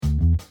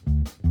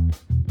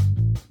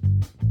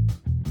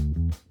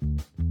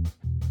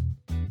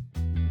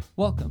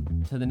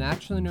Welcome to the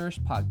Naturally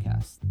Nourished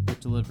podcast that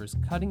delivers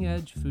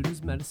cutting-edge food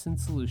as medicine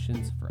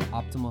solutions for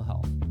optimal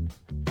health.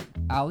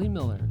 Ali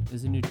Miller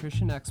is a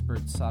nutrition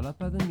expert sought out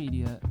by the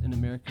media and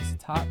America's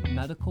top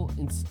medical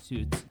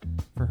institutes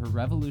for her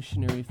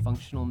revolutionary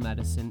functional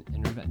medicine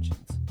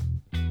interventions.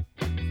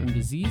 From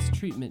disease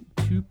treatment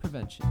to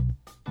prevention,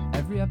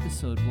 every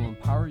episode will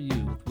empower you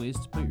with ways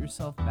to put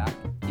yourself back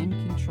in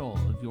control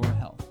of your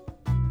health.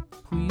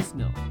 Please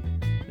note,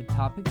 the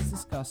topics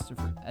discussed are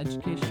for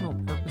educational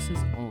purposes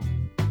only.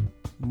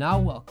 Now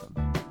welcome,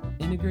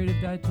 integrative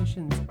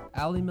dietitians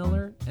Ali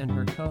Miller and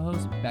her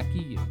co-host Becky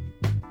Yu.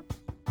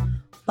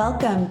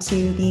 Welcome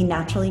to the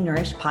Naturally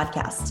Nourished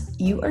podcast.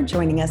 You are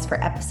joining us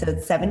for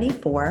episode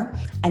 74,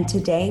 and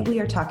today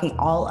we are talking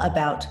all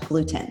about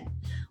gluten.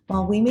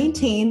 While we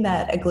maintain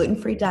that a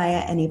gluten-free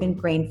diet and even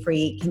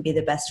grain-free can be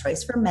the best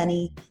choice for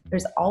many,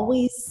 there's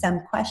always some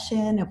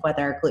question of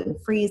whether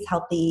gluten-free is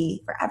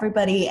healthy for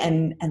everybody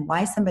and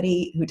why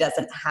somebody who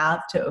doesn't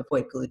have to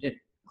avoid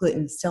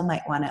gluten still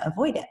might want to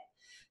avoid it.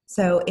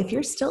 So if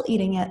you're still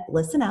eating it,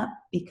 listen up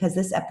because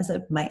this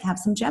episode might have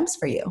some gems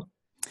for you.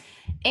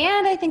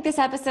 And I think this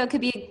episode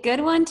could be a good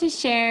one to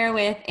share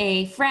with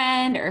a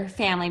friend or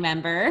family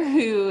member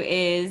who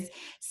is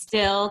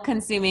still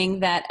consuming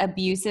that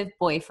abusive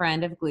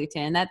boyfriend of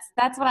gluten.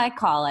 That's what I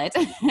call it.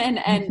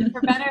 and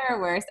for better or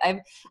worse,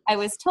 I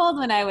was told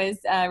when I was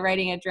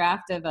writing a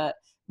draft of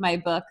my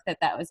book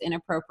that was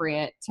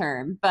inappropriate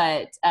term,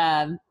 but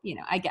I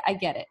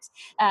get it.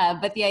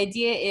 But the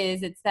idea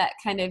is it's that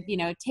kind of,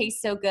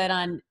 tastes so good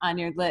on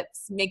your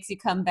lips, makes you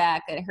come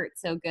back, it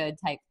hurts so good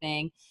type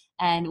thing.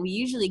 And we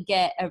usually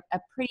get a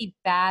pretty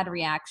bad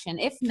reaction.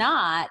 If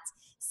not,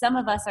 some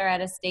of us are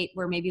at a state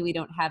where maybe we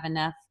don't have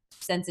enough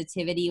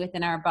sensitivity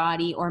within our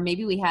body, or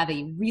maybe we have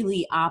a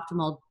really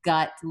optimal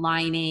gut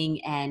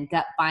lining and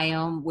gut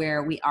biome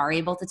where we are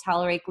able to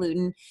tolerate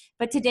gluten.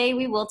 But today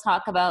we will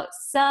talk about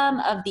some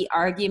of the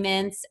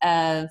arguments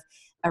of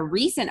a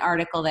recent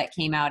article that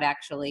came out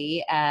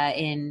actually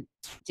in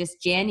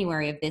just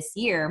January of this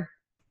year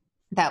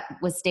that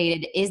was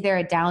stated, is there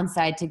a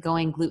downside to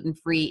going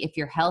gluten-free if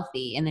you're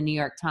healthy, in the New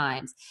York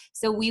Times?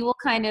 So we will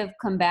kind of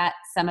combat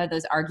some of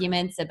those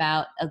arguments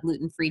about a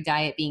gluten-free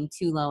diet being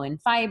too low in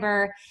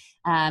fiber.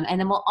 And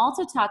then we'll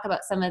also talk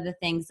about some of the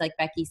things, like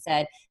Becky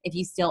said, if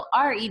you still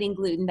are eating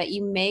gluten, that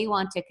you may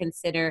want to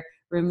consider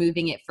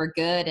removing it for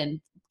good and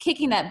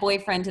kicking that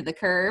boyfriend to the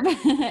curb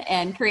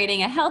and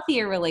creating a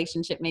healthier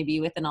relationship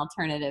maybe with an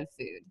alternative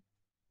food.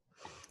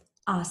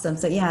 Awesome.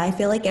 So yeah, I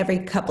feel like every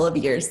couple of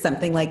years,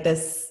 something like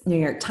this New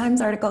York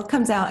Times article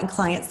comes out and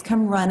clients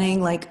come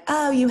running like,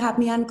 oh, you have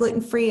me on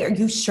gluten-free. Are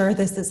you sure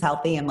this is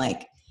healthy? And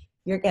like,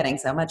 you're getting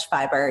so much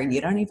fiber,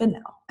 you don't even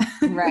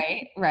know.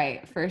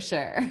 Right, for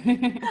sure.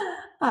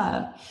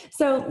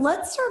 So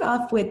let's start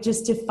off with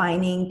just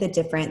defining the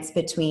difference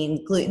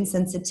between gluten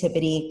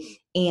sensitivity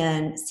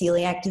and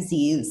celiac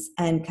disease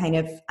and kind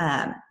of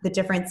the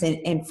difference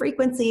in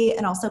frequency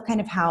and also kind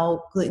of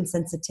how gluten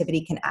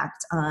sensitivity can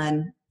act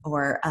on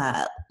or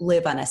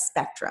live on a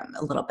spectrum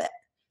a little bit.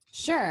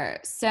 Sure.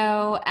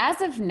 So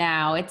as of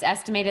now, it's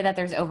estimated that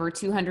there's over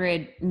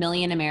 200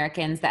 million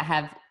Americans that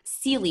have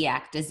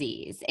celiac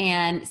disease.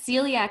 And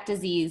celiac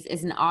disease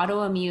is an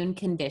autoimmune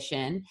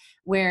condition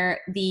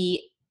where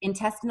the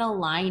intestinal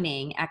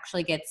lining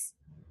actually gets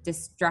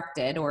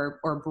destructed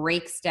or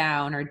breaks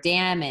down or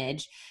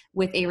damaged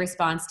with a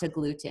response to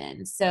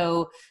gluten.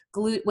 So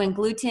when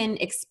gluten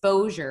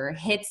exposure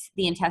hits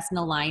the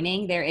intestinal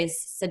lining, there is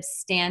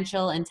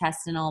substantial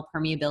intestinal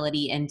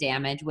permeability and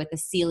damage with a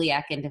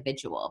celiac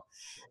individual.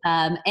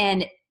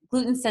 And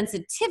gluten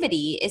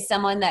sensitivity is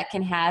someone that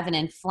can have an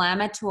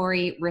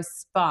inflammatory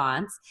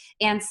response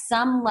and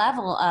some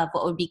level of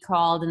what would be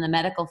called in the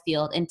medical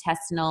field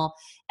intestinal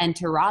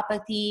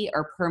enteropathy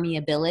or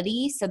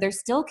permeability. So there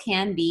still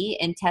can be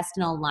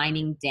intestinal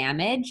lining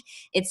damage.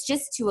 It's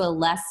just to a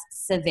less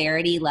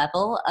severity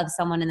level of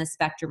someone in the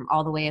spectrum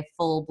all the way of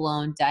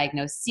full-blown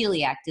diagnosed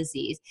celiac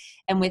disease.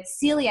 And with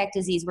celiac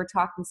disease, we're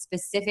talking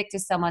specific to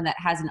someone that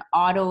has an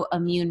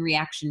autoimmune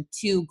reaction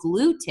to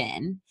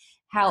gluten.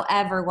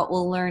 However, what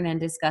we'll learn and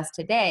discuss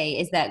today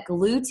is that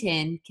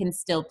gluten can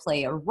still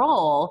play a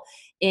role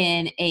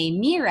in a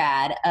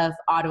myriad of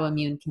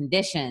autoimmune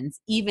conditions,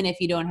 even if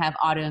you don't have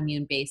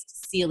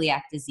autoimmune-based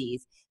celiac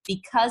disease,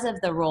 because of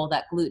the role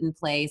that gluten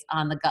plays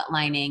on the gut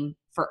lining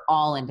for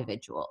all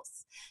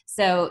individuals.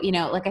 So,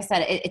 like I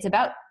said, it's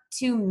about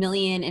 2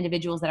 million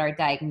individuals that are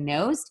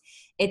diagnosed.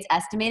 It's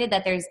estimated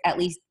that there's at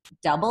least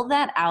double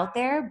that out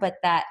there, but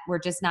that we're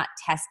just not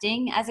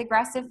testing as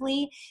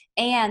aggressively.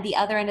 And the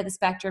other end of the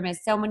spectrum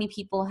is so many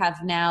people have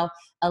now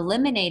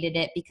eliminated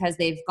it because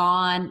they've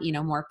gone,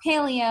 more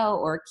paleo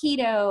or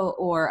keto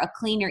or a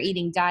cleaner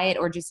eating diet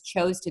or just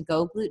chose to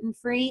go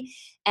gluten-free.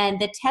 And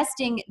the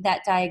testing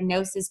that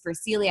diagnosis for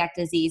celiac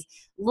disease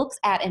looks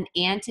at an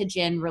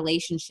antigen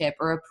relationship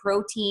or a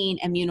protein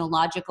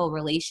immunological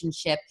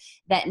relationship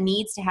that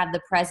needs to have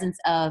the presence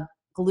of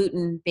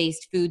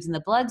gluten-based foods in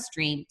the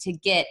bloodstream to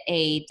get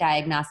a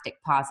diagnostic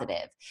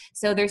positive.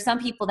 So there's some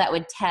people that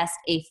would test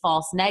a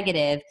false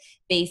negative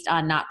based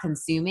on not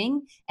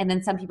consuming, and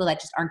then some people that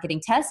just aren't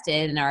getting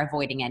tested and are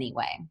avoiding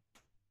anyway.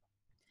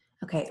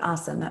 Okay,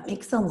 awesome. That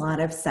makes a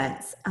lot of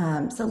sense.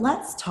 So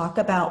let's talk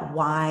about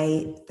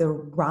why the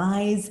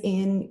rise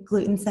in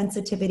gluten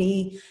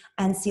sensitivity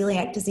and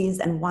celiac disease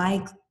and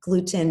why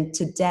gluten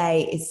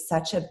today is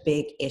such a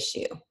big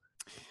issue.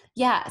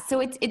 Yeah, so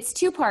it's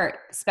two-part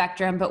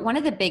spectrum, but one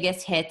of the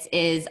biggest hits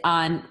is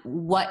on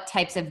what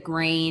types of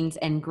grains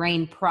and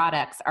grain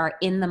products are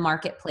in the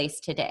marketplace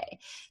today.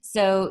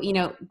 So,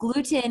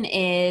 gluten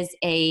is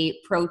a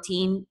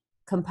protein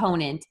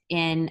component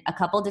in a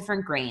couple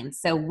different grains.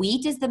 So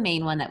wheat is the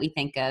main one that we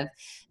think of,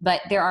 but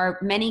there are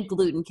many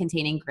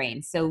gluten-containing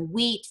grains. So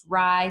wheat,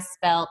 rye,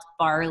 spelt,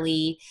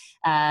 barley,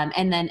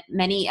 and then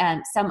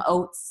some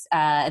oats,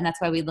 and that's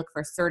why we look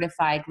for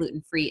certified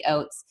gluten-free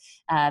oats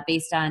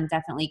based on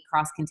definitely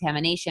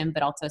cross-contamination,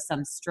 but also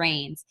some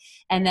strains.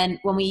 And then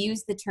when we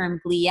use the term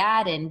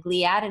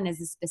gliadin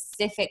is a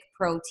specific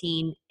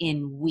protein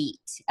in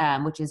wheat,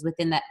 which is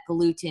within that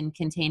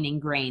gluten-containing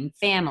grain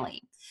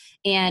family.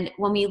 And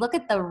when we look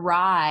at the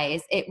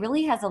rise, it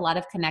really has a lot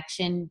of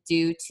connection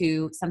due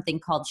to something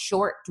called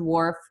short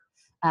dwarf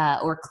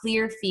or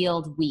clear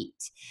field wheat.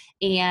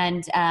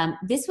 And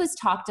this was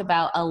talked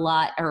about a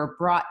lot, or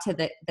brought to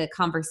the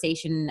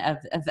conversation of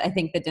I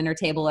think the dinner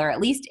table, or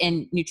at least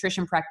in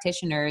nutrition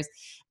practitioners,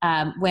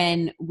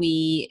 when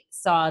we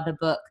saw the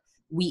book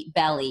Wheat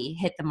Belly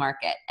hit the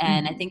market.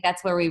 And I think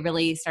that's where we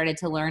really started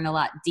to learn a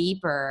lot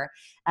deeper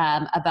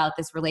about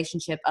this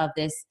relationship of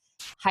this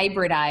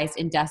hybridized,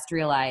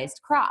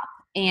 industrialized crop.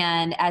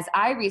 And as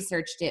I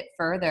researched it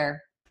further,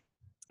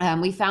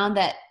 we found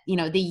that,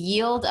 the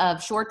yield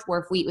of short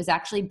dwarf wheat was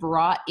actually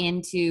brought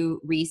into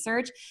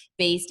research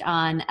based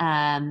on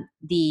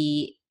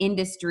the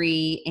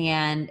industry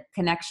and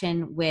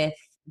connection with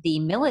the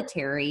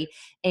military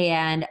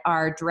and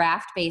our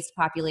draft-based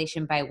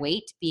population by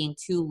weight being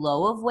too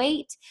low of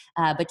weight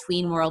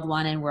between World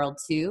I and World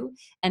II.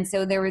 And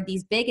so there were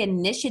these big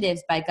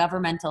initiatives by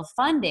governmental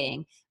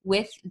funding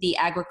with the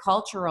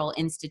agricultural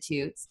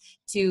institutes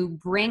to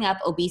bring up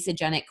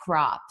obesogenic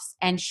crops.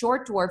 And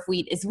short dwarf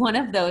wheat is one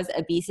of those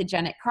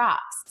obesogenic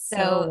crops.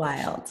 So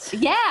wild.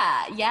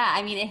 Yeah.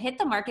 I mean, it hit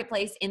the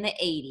marketplace in the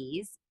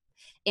 80s.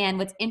 And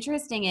what's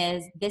interesting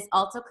is this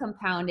also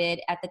compounded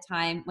at the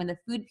time when the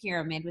food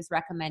pyramid was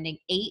recommending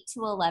 8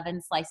 to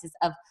 11 slices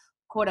of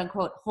quote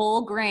unquote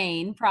whole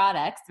grain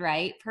products,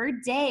 right? Per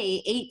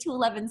day, 8 to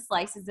 11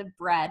 slices of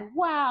bread.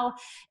 Wow.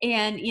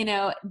 And,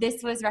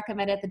 this was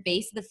recommended at the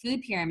base of the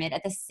food pyramid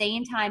at the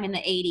same time in the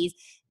 80s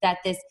that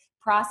this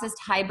processed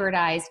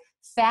hybridized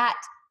fat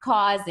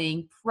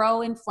causing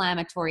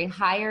pro-inflammatory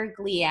higher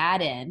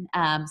gliadin,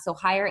 so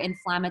higher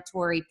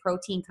inflammatory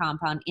protein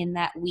compound in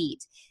that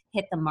wheat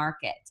hit the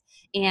market.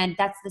 And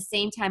that's the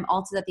same time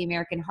also that the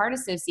American Heart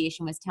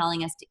Association was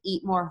telling us to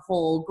eat more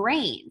whole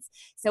grains.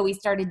 So we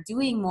started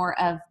doing more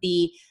of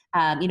the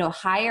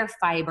higher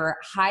fiber,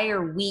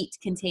 higher wheat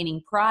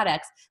containing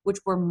products, which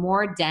were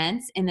more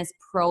dense in this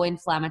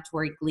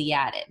pro-inflammatory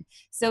gliadin.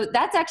 So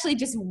that's actually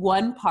just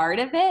one part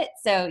of it.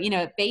 So,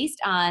 based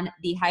on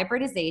the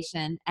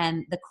hybridization,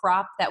 and the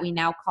crop that we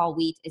now call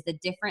wheat is a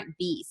different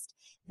beast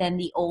than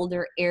the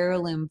older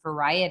heirloom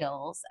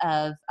varietals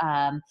of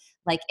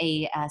like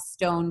a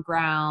stone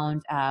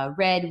ground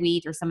red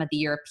wheat, or some of the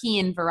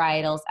European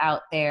varietals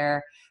out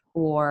there,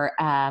 or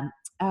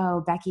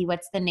Becky,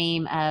 what's the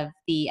name of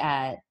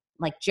the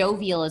like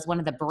Jovial is one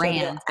of the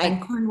brands.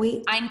 Einkorn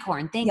wheat.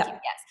 Einkorn, thank you.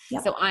 Yes.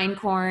 Yep. So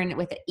Einkorn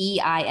with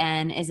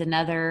EIN is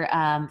another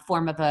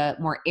form of a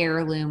more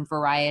heirloom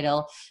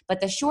varietal.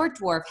 But the short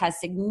dwarf has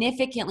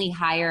significantly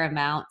higher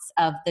amounts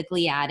of the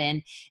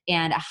gliadin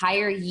and a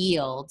higher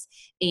yield,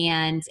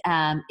 and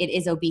it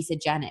is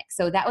obesogenic.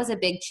 So that was a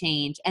big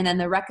change. And then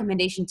the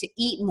recommendation to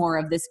eat more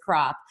of this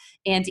crop,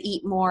 and to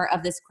eat more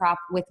of this crop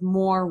with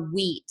more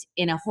wheat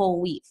in a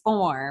whole wheat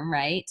form,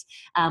 right?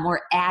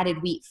 Or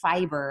added wheat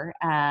fiber.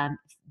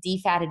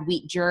 Defatted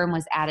wheat germ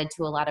was added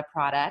to a lot of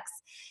products.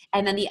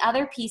 And then the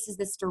other piece is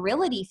the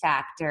sterility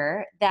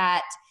factor,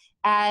 that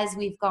as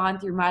we've gone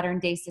through modern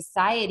day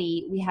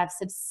society, we have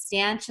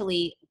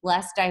substantially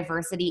less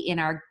diversity in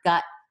our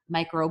gut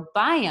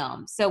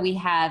microbiome. So we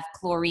have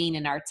chlorine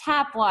in our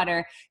tap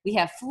water, we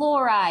have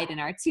fluoride in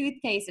our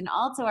toothpaste, and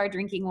also our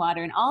drinking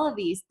water, and all of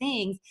these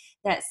things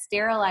that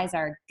sterilize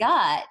our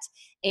gut.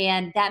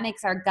 And that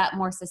makes our gut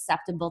more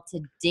susceptible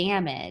to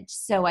damage.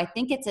 So I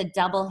think it's a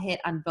double hit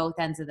on both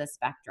ends of the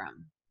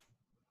spectrum.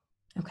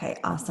 Okay,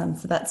 awesome.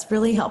 So that's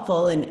really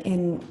helpful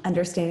in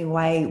understanding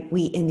why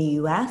wheat in the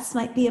US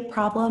might be a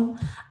problem.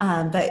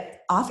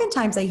 But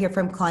oftentimes I hear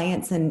from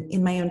clients, and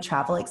in my own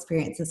travel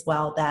experience as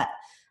well, that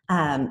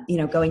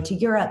going to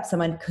Europe,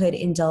 someone could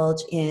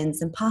indulge in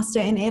some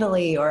pasta in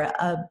Italy or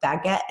a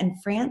baguette in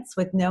France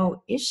with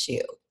no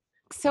issue.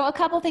 So a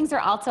couple things are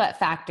also at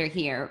factor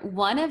here.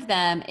 One of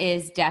them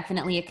is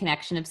definitely a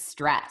connection of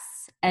stress.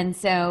 And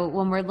so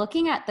when we're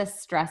looking at the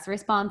stress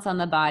response on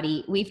the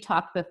body, we've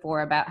talked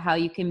before about how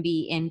you can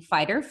be in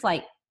fight or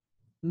flight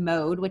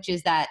mode, which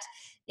is that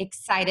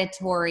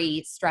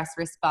excitatory stress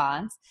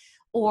response,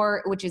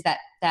 or which is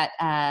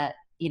that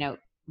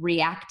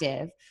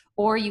reactive,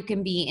 or you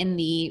can be in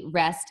the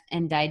rest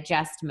and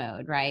digest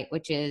mode, right?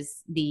 Which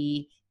is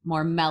the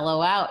more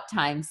mellow out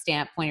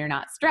timestamp when you're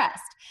not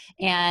stressed.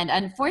 And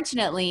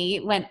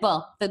unfortunately,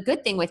 the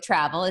good thing with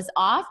travel is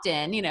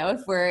often,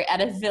 if we're at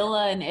a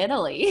villa in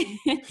Italy,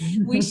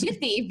 we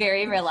should be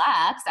very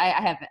relaxed.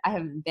 I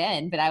haven't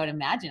been, but I would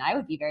imagine I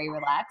would be very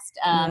relaxed.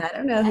 I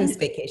don't know whose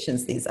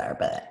vacations these are,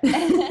 but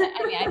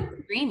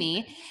I'm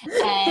dreamy.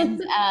 And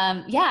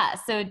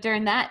so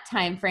during that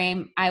time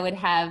frame, I would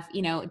have,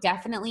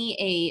 definitely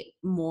a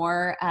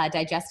more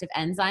digestive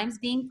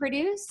enzymes being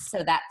produced.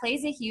 So that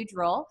plays a huge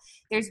role.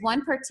 There's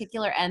one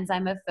particular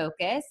enzyme of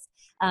focus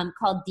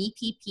called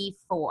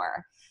DPP4,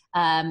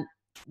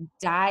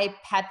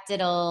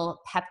 dipeptidyl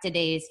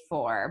peptidase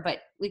 4, but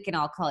we can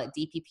all call it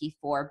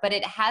DPP4. But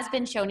it has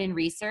been shown in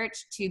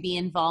research to be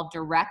involved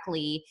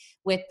directly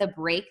with the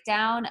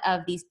breakdown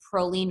of these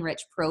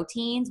proline-rich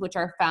proteins, which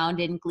are found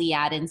in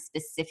gliadin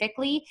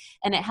specifically,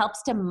 and it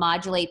helps to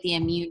modulate the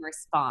immune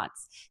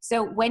response.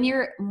 So when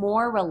you're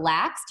more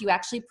relaxed, you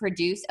actually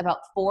produce about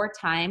 4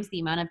 times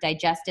the amount of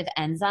digestive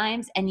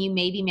enzymes, and you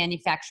may be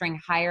manufacturing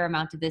higher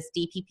amount of this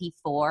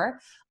DPP4.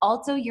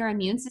 Also, your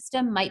immune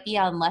system might be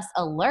on less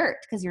alert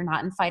because you're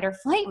not in fight or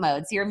flight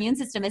mode. So your immune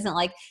system isn't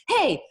like,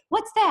 hey,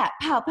 what's that?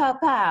 Pow, pow,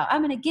 pow.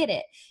 I'm going to get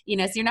it.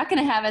 So you're not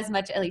going to have as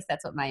much, at least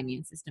that's what my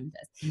immune system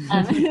does.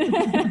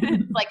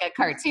 Like a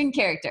cartoon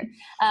character.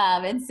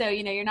 And so,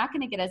 you're not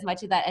going to get as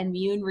much of that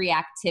immune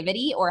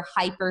reactivity or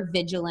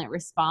hypervigilant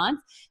response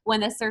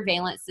when the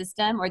surveillance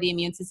system or the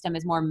immune system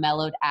is more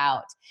mellowed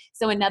out.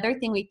 So another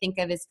thing we think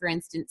of is, for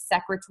instance,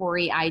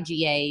 secretory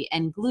IgA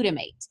and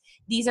glutamate.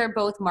 These are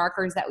both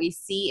markers that we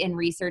see in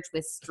research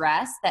with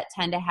stress that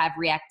tend to have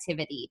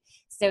reactivity.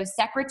 So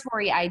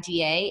secretory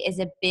IgA is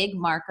a big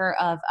marker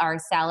of our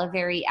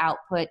salivary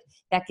output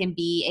that can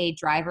be a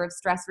driver of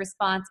stress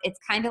response. It's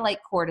kind of like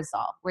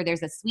cortisol, where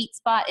there's a sweet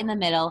spot in the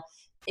middle.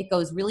 It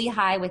goes really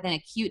high with an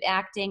acute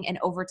acting, and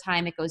over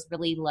time it goes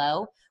really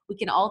low. We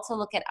can also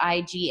look at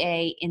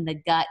IgA in the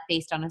gut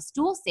based on a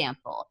stool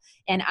sample.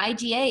 And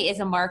IgA is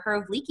a marker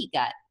of leaky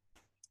gut.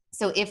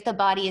 So if the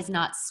body is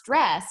not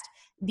stressed,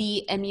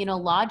 the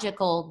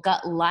immunological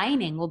gut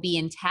lining will be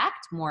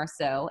intact more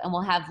so, and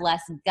we'll have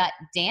less gut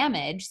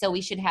damage. So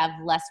we should have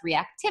less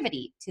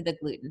reactivity to the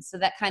gluten. So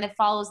that kind of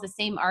follows the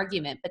same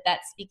argument, but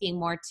that's speaking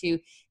more to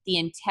the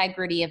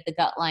integrity of the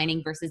gut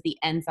lining versus the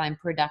enzyme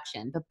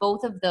production. But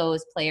both of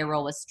those play a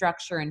role with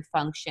structure and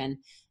function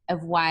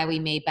of why we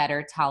may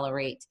better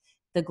tolerate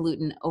the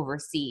gluten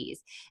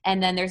overseas.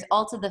 And then there's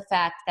also the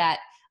fact that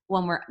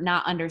when we're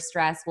not under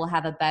stress, we'll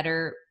have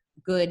a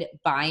good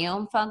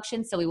biome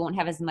function, so we won't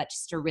have as much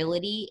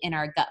sterility in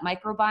our gut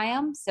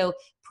microbiome. So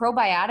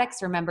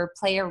probiotics, remember,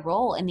 play a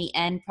role in the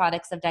end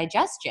products of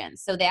digestion.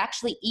 So they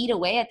actually eat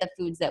away at the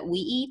foods that we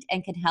eat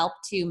and can help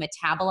to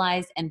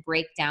metabolize and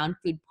break down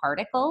food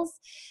particles.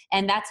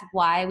 And that's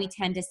why we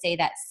tend to say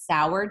that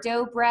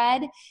sourdough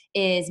bread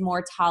is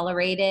more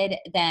tolerated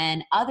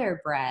than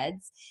other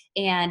breads.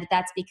 And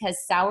that's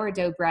because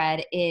sourdough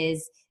bread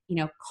is,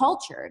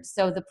 cultured.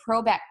 So the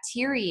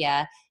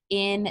probacteria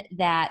in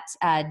that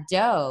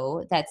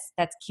dough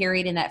that's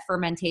carried in that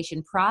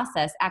fermentation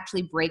process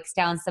actually breaks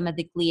down some of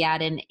the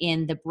gliadin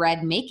in the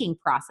bread making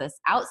process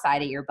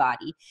outside of your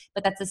body.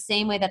 But that's the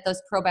same way that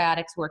those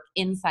probiotics work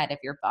inside of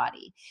your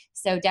body.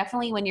 So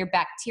definitely when your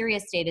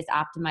bacteria state is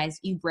optimized,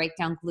 you break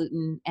down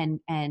gluten and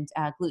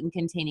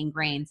gluten-containing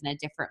grains in a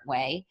different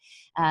way.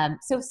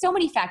 So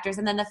many factors.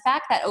 And then the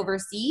fact that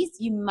overseas,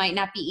 you might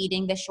not be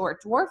eating the short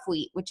dwarf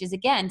wheat, which is,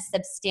 again,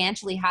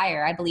 substantially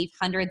higher, I believe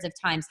hundreds of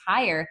times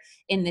higher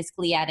in this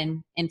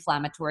gliadin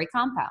inflammatory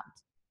compound.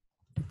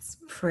 It's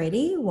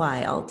pretty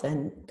wild.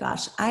 And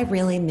gosh, I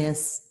really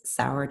miss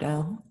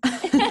sourdough.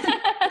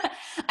 I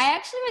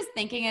actually was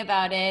thinking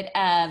about it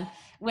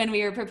when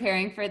we were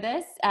preparing for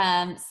this.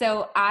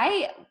 So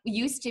I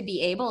used to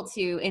be able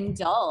to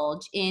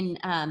indulge in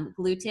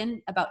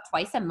gluten about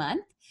twice a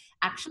month.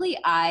 Actually,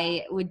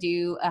 I would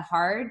do a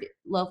hard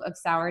loaf of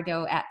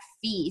sourdough at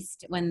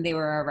Feast when they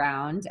were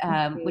around,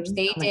 which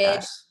they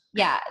did. Gosh.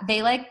 Yeah,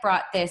 they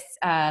brought this,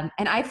 and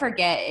I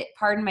forget,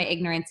 pardon my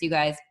ignorance, you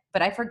guys,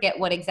 but I forget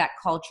what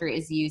exact culture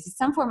is used. It's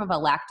some form of a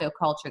lacto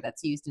culture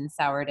that's used in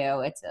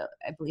sourdough. It's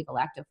I believe a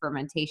lacto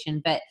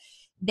fermentation, but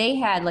they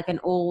had an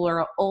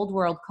old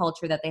world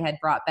culture that they had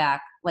brought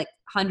back,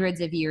 hundreds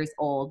of years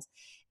old.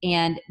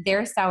 And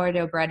their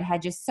sourdough bread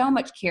had just so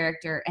much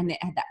character, and it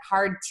had that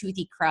hard,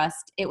 toothy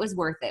crust. It was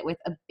worth it with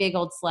a big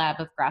old slab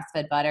of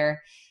grass-fed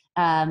butter.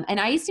 And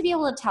I used to be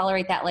able to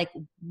tolerate that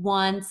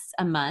once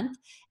a month.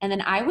 And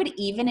then I would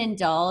even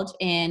indulge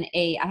in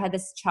I had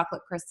this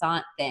chocolate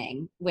croissant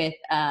thing with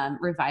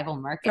Revival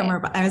Market.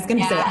 I was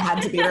going to say it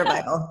had to be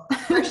Revival.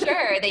 For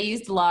sure. They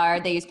used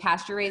lard. They used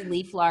pasture-raised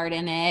leaf lard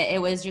in it.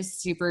 It was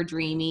just super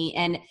dreamy.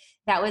 And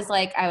that was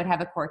like, I would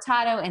have a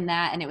cortado in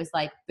that, and it was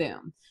like,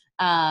 boom.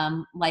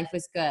 Life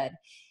was good.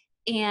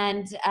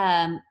 And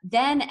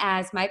then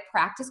as my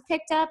practice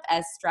picked up,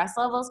 as stress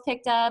levels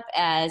picked up,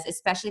 as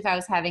especially if I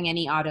was having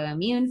any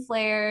autoimmune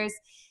flares,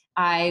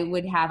 I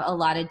would have a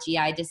lot of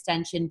GI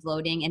distension,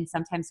 bloating, and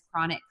sometimes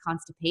chronic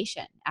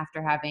constipation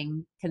after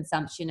having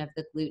consumption of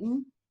the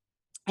gluten.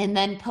 And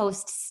then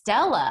post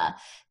Stella,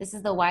 this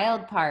is the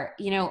wild part.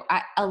 You know,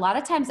 a lot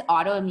of times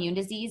autoimmune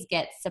disease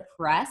gets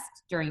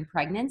suppressed during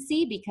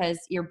pregnancy because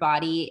your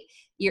body,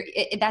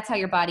 that's how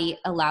your body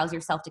allows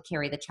yourself to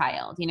carry the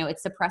child. You know, it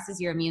suppresses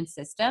your immune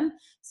system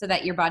so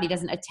that your body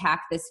doesn't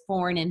attack this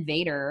foreign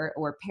invader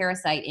or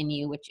parasite in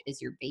you, which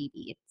is your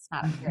baby. It's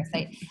not a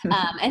parasite.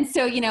 And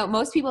so, you know,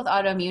 most people with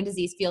autoimmune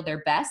disease feel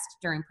their best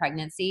during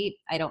pregnancy.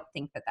 I don't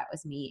think that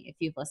was me if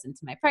you've listened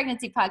to my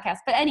pregnancy podcast.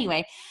 But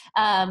anyway,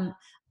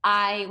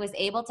 I was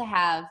able to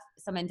have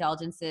some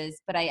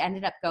indulgences, but I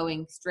ended up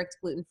going strict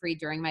gluten-free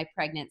during my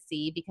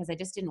pregnancy because I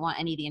just didn't want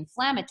any of the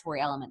inflammatory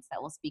elements that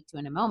we'll speak to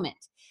in a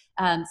moment.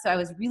 So I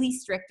was really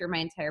strict through my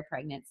entire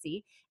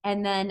pregnancy.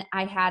 And then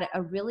I had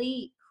a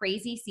really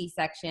crazy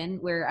C-section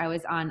where I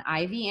was on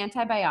IV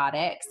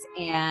antibiotics,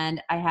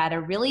 and I had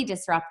a really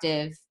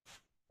disruptive,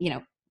 you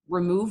know,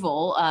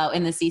 removal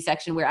in the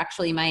C-section where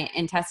actually my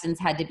intestines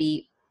had to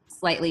be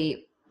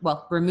slightly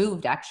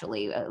removed,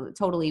 actually, a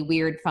totally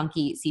weird,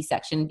 funky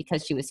C-section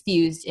because she was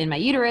fused in my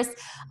uterus,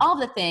 all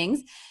the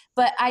things.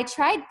 But I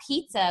tried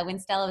pizza when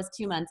Stella was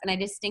 2 months, and I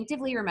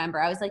distinctively remember,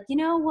 I was like, you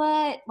know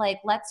what? Like,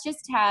 let's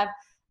just have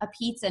a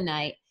pizza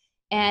night.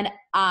 And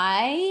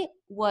I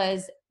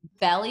was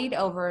bellied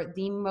over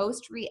the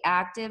most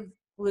reactive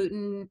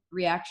gluten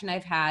reaction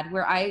I've had,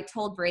 where I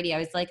told Brady, I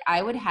was like,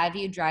 I would have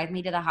you drive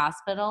me to the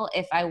hospital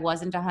if I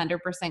wasn't 100%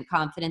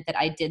 confident that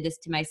I did this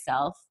to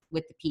myself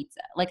with the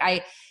pizza. Like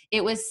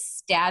it was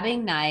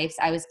stabbing knives.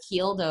 I was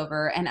keeled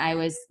over and I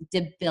was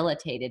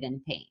debilitated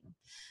in pain.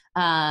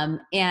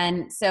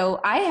 And so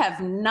I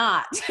have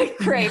not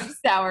craved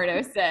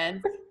sourdough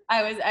since.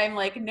 I'm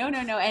like, no.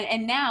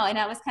 And now, and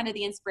that was kind of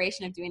the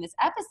inspiration of doing this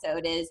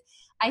episode is,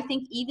 I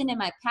think even in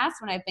my past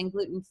when I've been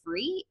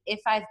gluten-free, if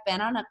I've been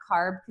on a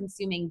carb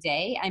consuming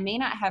day, I may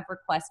not have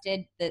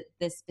requested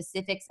the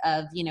specifics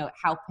of, you know,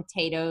 how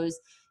potatoes,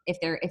 if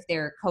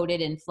they're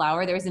coated in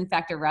flour. There was in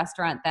fact a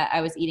restaurant that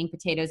I was eating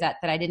potatoes at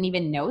that I didn't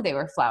even know they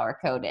were flour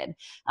coated,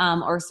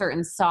 or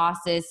certain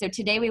sauces. So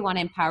today we want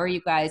to empower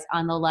you guys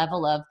on the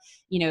level of,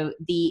 you know,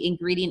 the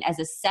ingredient as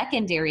a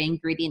secondary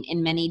ingredient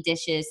in many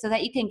dishes so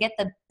that you can get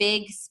the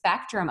big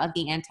spectrum of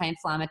the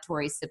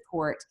anti-inflammatory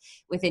support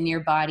within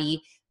your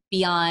body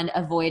beyond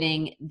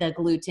avoiding the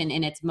gluten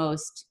in its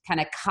most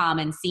kind of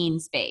common seen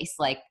space,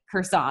 like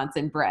croissants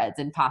and breads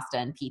and pasta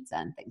and pizza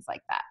and things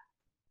like that.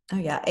 Oh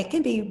yeah, it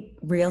can be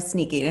real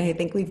sneaky. And I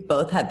think we've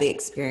both had the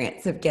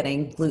experience of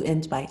getting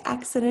glutened by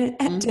accident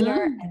at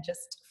dinner and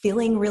just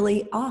feeling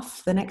really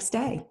off the next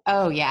day.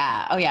 Oh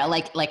yeah.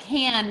 Like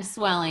hand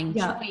swelling,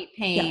 joint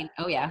pain.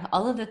 Yeah. Oh yeah.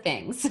 All of the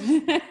things.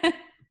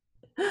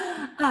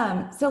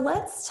 So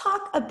let's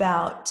talk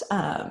about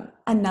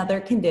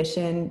another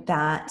condition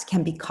that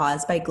can be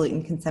caused by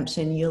gluten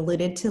consumption. You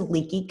alluded to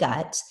leaky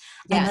gut.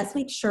 Yes. And let's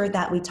make sure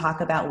that we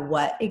talk about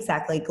what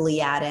exactly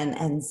gliadin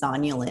and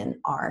zonulin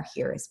are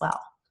here as well.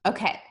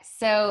 Okay.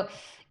 So,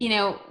 you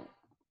know,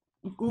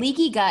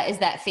 leaky gut is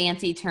that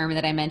fancy term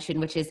that I mentioned,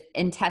 which is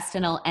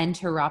intestinal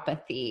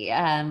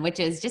enteropathy, which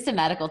is just a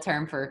medical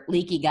term for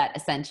leaky gut,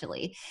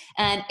 essentially.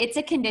 And it's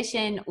a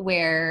condition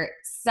where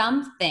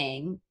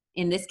something,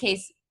 in this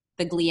case,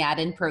 the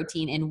gliadin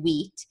protein in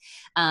wheat,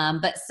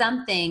 but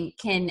something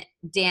can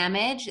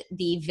damage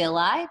the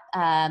villi.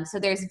 So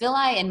there's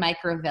villi and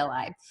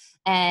microvilli.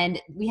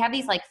 And we have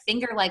these like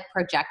finger-like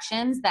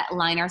projections that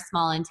line our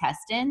small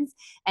intestines.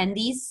 And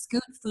these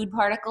scoot food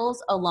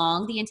particles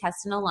along the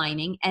intestinal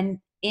lining. And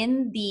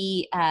in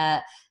the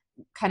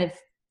kind of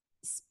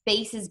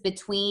spaces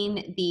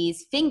between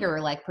these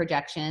finger-like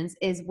projections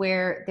is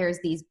where there's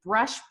these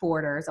brush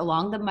borders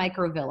along the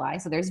microvilli.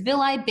 So there's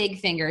villi, big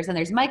fingers, and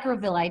there's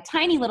microvilli,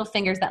 tiny little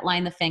fingers that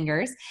line the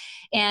fingers.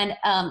 And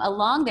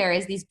along there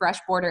is these brush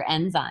border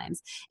enzymes.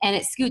 And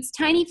it scoots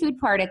tiny food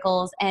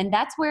particles, and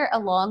that's where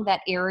along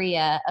that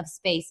area of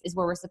space is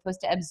where we're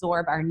supposed to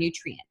absorb our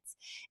nutrients.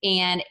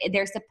 And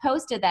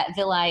that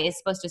villi is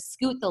supposed to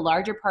scoot the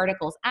larger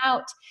particles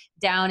out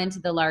down into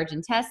the large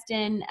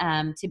intestine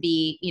to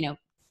be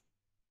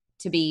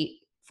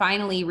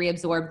finally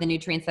reabsorb the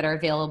nutrients that are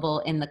available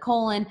in the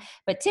colon.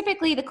 But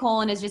typically the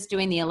colon is just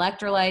doing the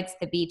electrolytes,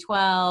 the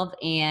B12,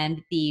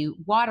 and the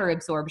water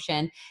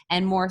absorption,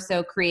 and more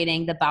so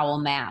creating the bowel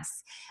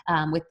mass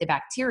with the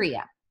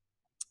bacteria.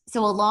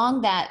 So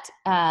along that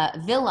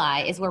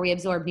villi is where we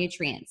absorb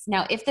nutrients.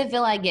 Now, if the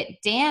villi get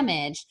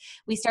damaged,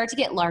 we start to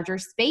get larger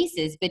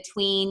spaces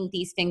between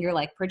these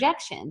finger-like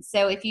projections.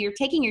 So if you're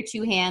taking your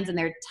two hands and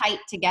they're tight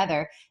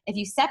together, if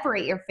you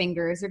separate your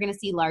fingers, you're going to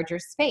see larger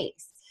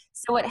space.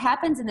 So what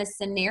happens in this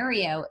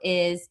scenario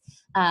is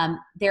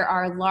there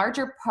are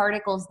larger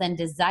particles than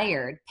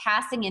desired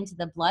passing into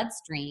the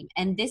bloodstream,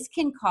 and this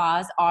can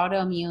cause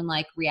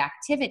autoimmune-like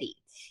reactivity.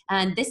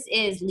 And this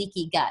is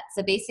leaky gut.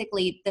 So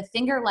basically, the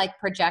finger-like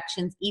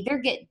projections either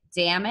get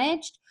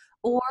damaged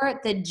or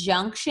the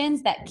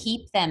junctions that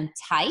keep them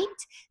tight,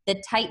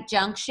 the tight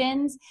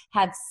junctions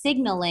have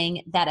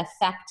signaling that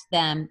affect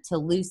them to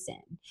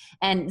loosen.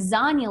 And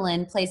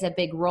zonulin plays a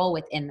big role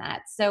within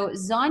that. So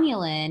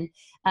zonulin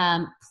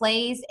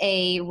plays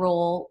a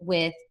role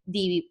with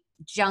the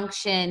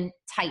junction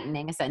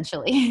tightening,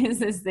 essentially.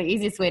 This is the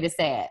easiest way to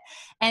say it.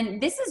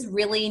 And this is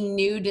really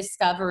new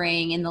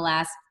discovering in the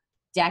last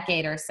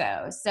decade or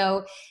so.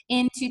 So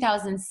in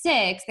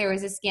 2006, there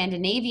was a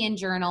Scandinavian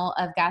Journal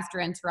of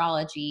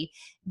Gastroenterology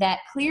that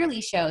clearly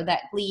showed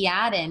that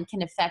gliadin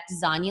can affect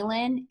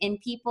zonulin in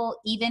people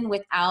even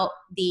without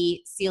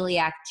the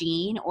celiac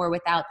gene or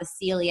without the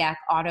celiac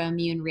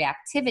autoimmune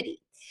reactivity.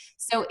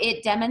 So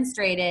it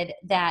demonstrated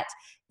that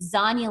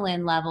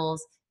zonulin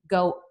levels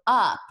go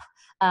up,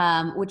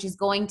 which is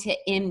going to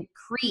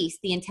increase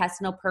the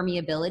intestinal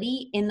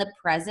permeability in the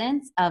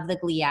presence of the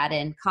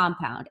gliadin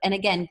compound. And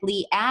again,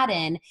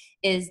 gliadin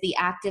is the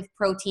active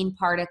protein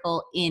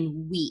particle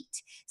in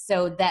wheat.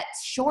 So that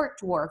short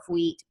dwarf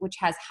wheat, which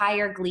has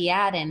higher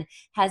gliadin,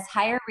 has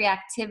higher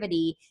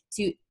reactivity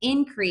to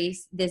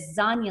increase this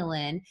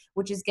zonulin,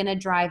 which is going to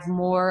drive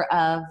more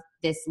of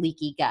this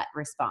leaky gut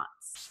response.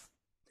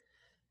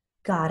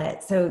 Got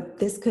it. So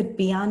this could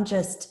be on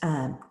just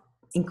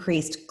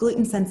increased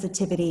gluten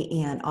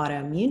sensitivity and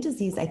autoimmune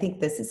disease. I think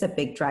this is a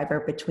big driver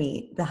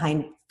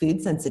behind food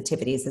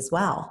sensitivities as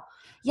well.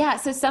 Yeah,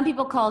 so some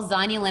people call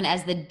zonulin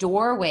as the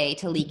doorway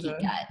to leaky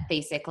gut,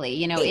 basically.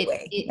 You know,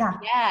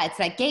 it's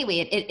that gateway.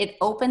 It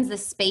opens the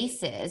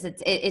spaces.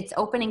 It's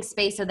opening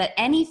space so that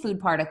any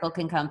food particle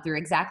can come through.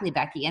 Exactly,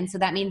 Becky. And so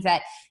that means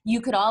that you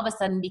could all of a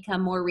sudden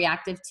become more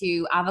reactive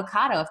to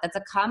avocado. If that's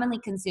a commonly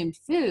consumed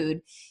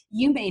food,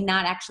 you may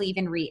not actually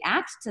even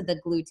react to the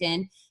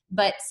gluten,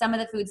 but some of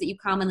the foods that you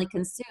commonly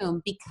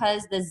consume,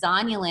 because the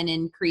zonulin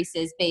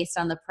increases based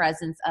on the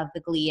presence of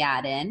the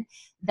gliadin,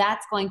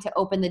 that's going to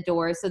open the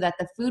doors so that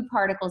the food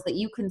particles that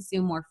you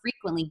consume more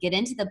frequently get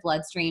into the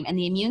bloodstream, and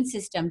the immune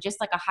system,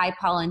 just like a high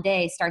pollen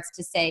day, starts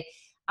to say,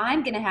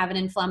 I'm going to have an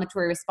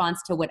inflammatory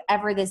response to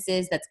whatever this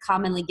is that's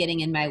commonly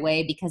getting in my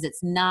way because it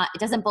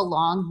doesn't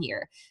belong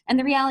here. And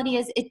the reality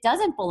is it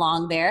doesn't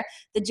belong there.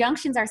 The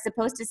junctions are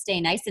supposed to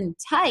stay nice and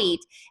tight,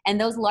 and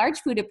those large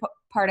food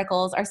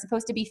particles are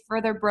supposed to be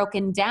further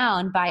broken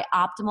down by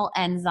optimal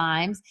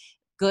enzymes,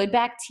 good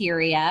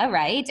bacteria,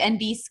 right? And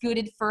be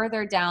scooted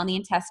further down the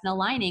intestinal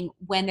lining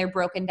when they're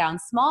broken down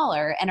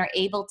smaller and are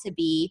able to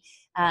be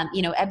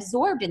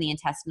absorbed in the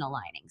intestinal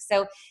lining.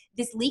 So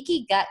this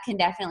leaky gut can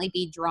definitely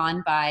be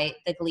drawn by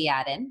the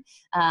gliadin.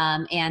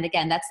 And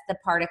again, that's the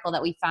particle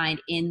that we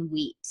find in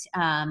wheat.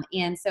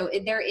 And so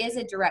there is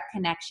a direct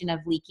connection of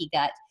leaky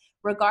gut,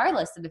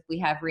 regardless of if we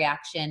have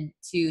reaction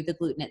to the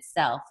gluten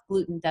itself.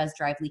 Gluten does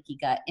drive leaky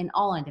gut in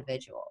all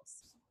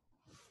individuals.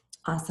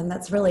 Awesome.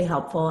 That's really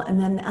helpful. And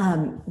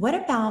then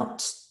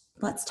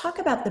let's talk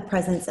about the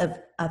presence of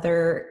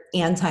other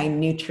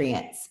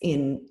anti-nutrients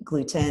in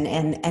gluten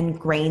and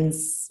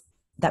grains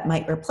that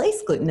might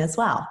replace gluten as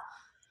well.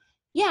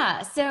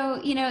 Yeah. So,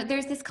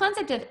 there's this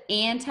concept of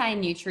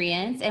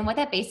anti-nutrients, and what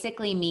that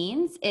basically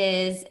means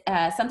is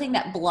something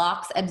that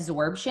blocks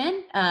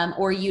absorption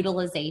or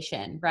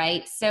utilization,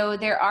 right? So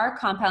there are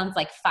compounds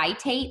like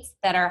phytates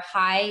that are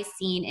high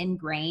seen in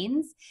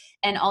grains,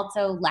 and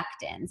also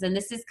lectins. And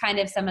this is kind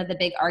of some of the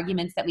big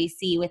arguments that we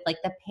see with like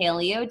the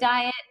paleo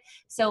diet.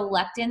 So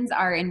lectins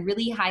are in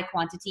really high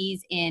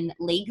quantities in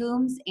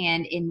legumes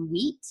and in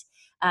wheat.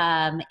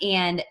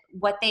 And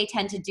what they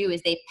tend to do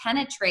is they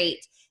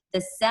penetrate the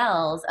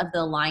cells of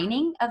the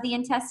lining of the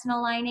intestinal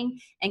lining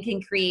and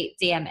can create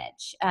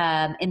damage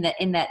in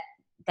that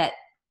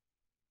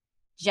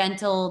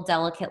gentle,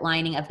 delicate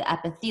lining of the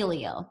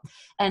epithelial.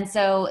 And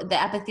so the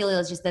epithelial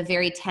is just the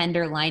very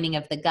tender lining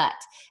of the gut.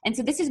 And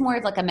so this is more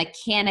of like a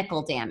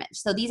mechanical damage.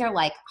 So these are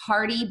like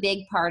hardy,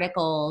 big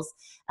particles.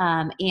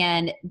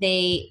 And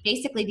the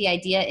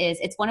idea is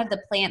it's one of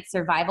the plant's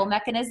survival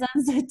mechanisms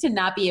to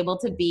not be able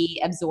to be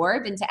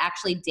absorbed and to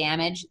actually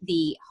damage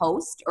the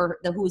host or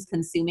who's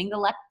consuming the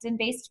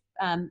lectin-based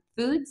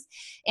foods.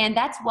 And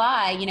that's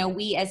why,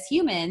 we as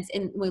humans,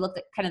 and we looked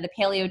at kind of the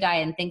paleo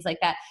diet and things like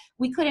that,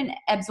 we couldn't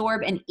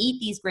absorb and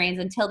eat these grains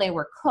until they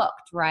were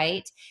cooked,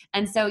 right?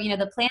 And so,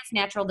 the plant's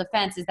natural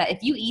defense is that if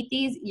you eat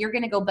these, you're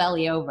going to go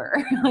belly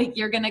over. Like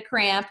you're going to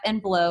cramp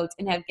and bloat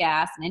and have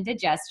gas and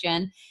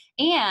indigestion.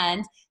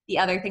 And the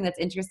other thing that's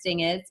interesting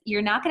is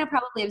you're not going to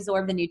probably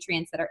absorb the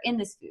nutrients that are in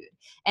this food.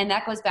 And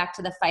that goes back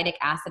to the phytic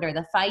acid or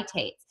the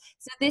phytates.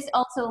 So this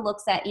also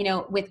looks at,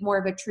 with more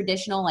of a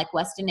traditional like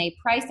Weston A.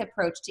 Price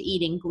approach to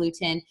eating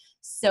gluten,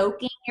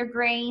 soaking your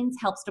grains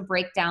helps to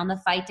break down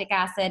the phytic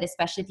acid,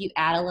 especially if you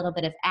add a little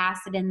bit of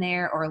acid in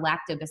there or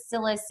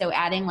lactobacillus. So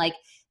adding like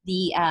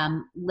the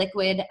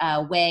liquid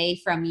whey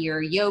from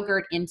your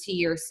yogurt into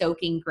your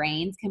soaking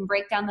grains can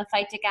break down the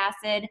phytic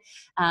acid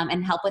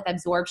and help with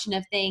absorption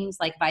of things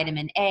like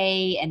vitamin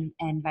A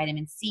and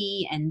vitamin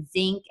C and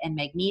zinc and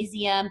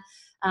magnesium.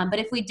 But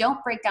if we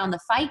don't break down the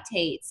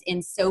phytates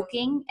in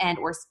soaking and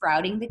or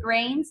sprouting the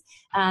grains,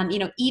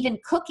 even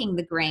cooking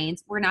the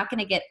grains, we're not going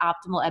to get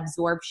optimal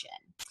absorption.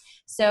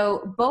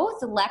 So both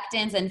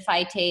lectins and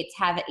phytates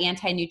have an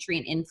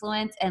anti-nutrient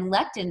influence, and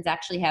lectins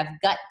actually have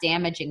gut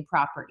damaging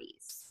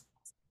properties.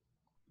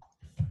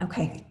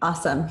 Okay,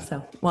 awesome.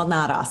 So, well,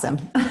 not awesome.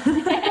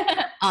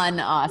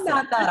 Unawesome.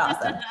 Not that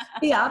awesome.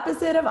 The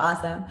opposite of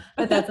awesome,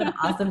 but that's an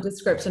awesome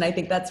description. I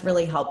think that's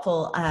really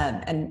helpful.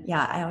 And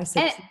yeah, I always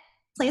say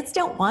plants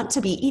don't want to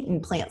be eaten.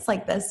 Plants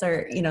like this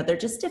are, they're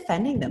just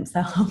defending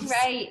themselves.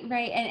 Right.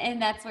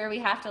 And that's where we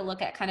have to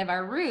look at kind of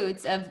our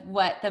roots of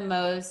what the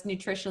most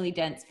nutritionally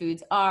dense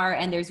foods are.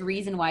 And there's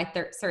reason why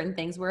certain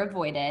things were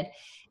avoided.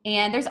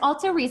 And there's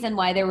also a reason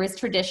why there was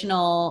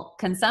traditional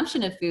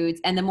consumption of foods,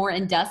 and the more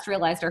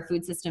industrialized our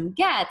food system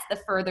gets, the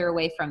further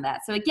away from that.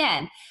 So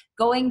again,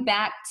 going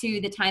back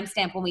to the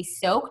timestamp when we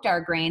soaked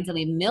our grains and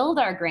we milled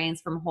our grains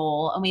from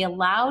whole, and we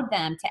allowed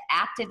them to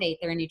activate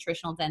their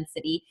nutritional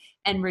density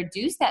and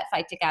reduce that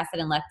phytic acid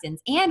and lectins,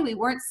 and we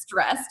weren't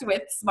stressed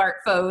with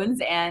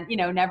smartphones and,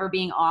 never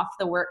being off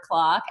the work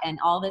clock and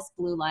all this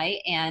blue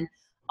light and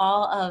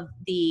all of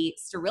the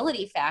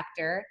sterility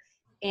factor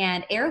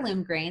and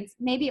heirloom grains,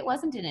 maybe it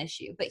wasn't an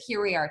issue, but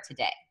here we are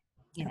today.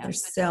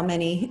 There's so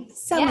many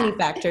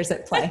factors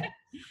at play.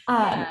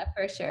 Yeah,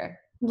 for sure.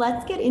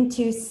 Let's get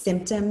into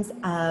symptoms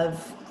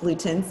of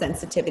gluten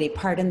sensitivity.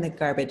 Pardon the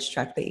garbage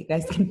truck that you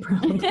guys can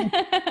probably.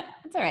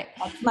 That's all right.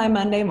 That's my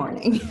Monday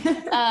morning.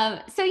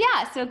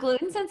 So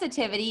gluten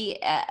sensitivity,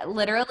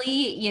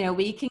 literally,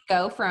 we can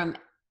go from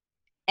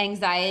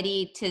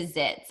anxiety to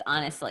zits,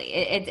 honestly.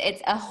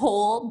 It's a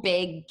whole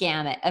big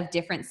gamut of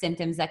different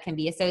symptoms that can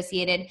be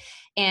associated.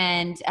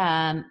 And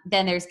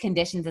then there's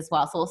conditions as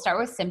well. So we'll start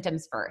with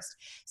symptoms first.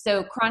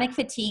 So chronic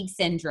fatigue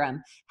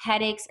syndrome,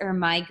 headaches or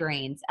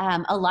migraines,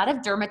 a lot of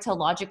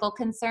dermatological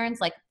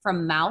concerns like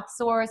from mouth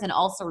sores and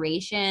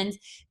ulcerations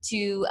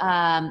to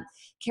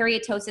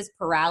keratosis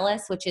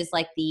pilaris, which is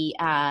like the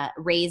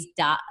raised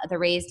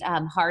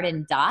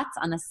hardened dots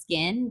on the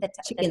skin.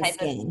 Chicken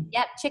skin.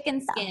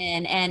 Chicken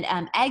skin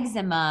and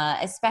eczema,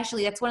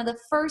 especially. That's one of the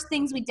first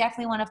things we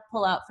definitely want to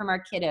pull out from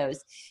our kiddos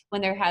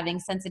when they're having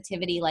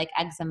sensitivity like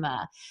eczema.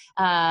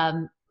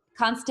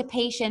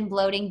 Constipation,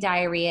 bloating,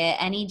 diarrhea,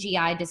 any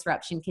GI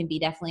disruption can be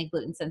definitely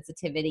gluten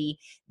sensitivity.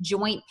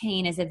 Joint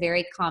pain is a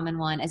very common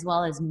one, as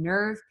well as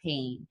nerve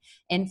pain.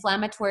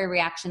 Inflammatory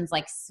reactions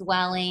like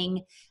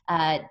swelling,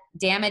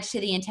 damage to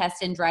the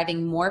intestine,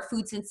 driving more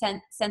food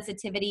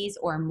sensitivities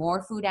or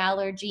more food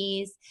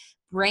allergies,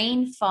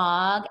 brain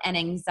fog and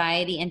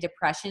anxiety and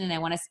depression. And I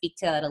want to speak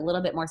to that a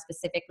little bit more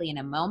specifically in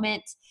a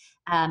moment.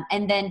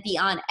 And then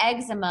beyond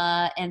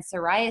eczema and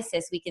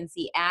psoriasis, we can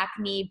see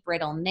acne,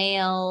 brittle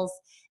nails,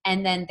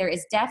 and then there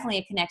is definitely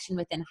a connection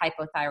within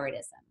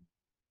hypothyroidism.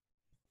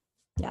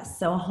 Yes,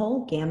 so a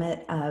whole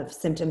gamut of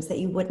symptoms that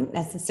you wouldn't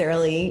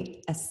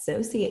necessarily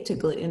associate to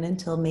gluten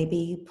until maybe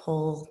you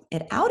pull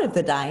it out of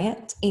the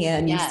diet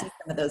and you see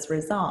some of those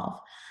resolve.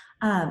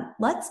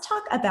 Let's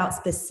talk about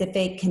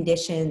specific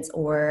conditions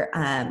or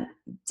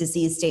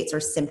disease states or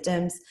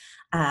symptoms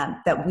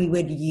that we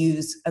would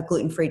use a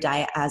gluten-free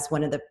diet as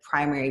one of the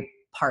primary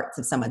parts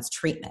of someone's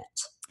treatment.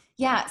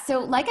 Yeah. So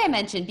like I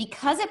mentioned,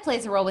 because it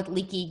plays a role with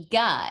leaky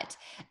gut,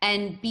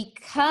 and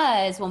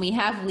because when we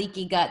have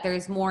leaky gut,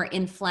 there's more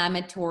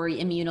inflammatory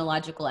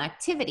immunological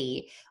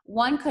activity,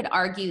 one could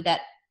argue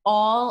that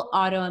all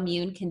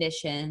autoimmune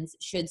conditions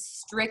should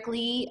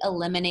strictly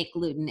eliminate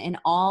gluten in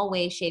all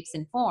ways, shapes,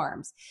 and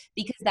forms,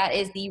 because that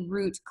is the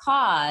root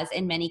cause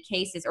in many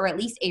cases, or at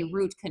least a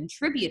root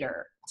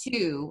contributor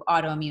to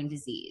autoimmune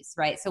disease,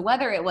 right? So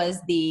whether it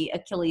was the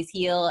Achilles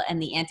heel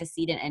and the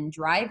antecedent and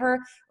driver,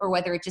 or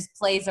whether it just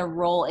plays a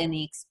role in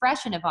the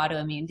expression of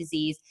autoimmune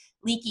disease,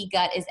 leaky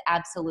gut is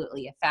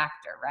absolutely a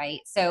factor, right?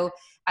 So,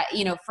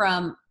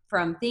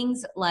 from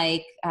things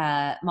like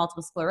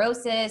multiple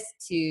sclerosis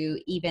to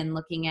even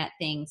looking at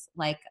things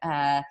like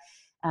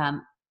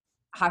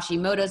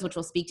Hashimoto's, which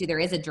we'll speak to, there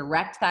is a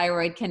direct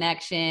thyroid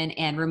connection,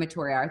 and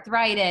rheumatoid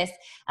arthritis,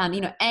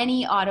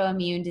 any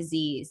autoimmune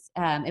disease,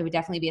 it would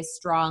definitely be a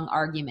strong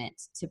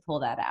argument to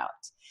pull that out.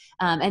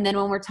 And then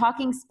when we're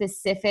talking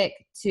specific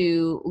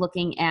to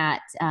looking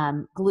at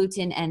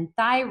gluten and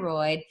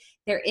thyroid,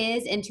 there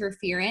is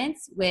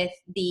interference with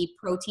the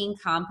protein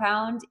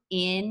compound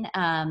in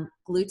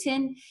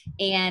gluten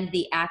and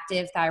the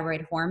active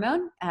thyroid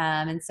hormone.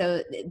 And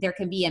so there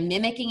can be a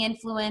mimicking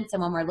influence.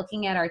 And when we're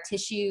looking at our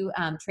tissue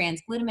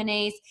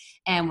transglutaminase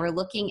and we're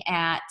looking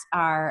at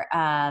our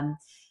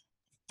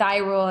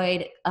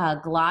thyroid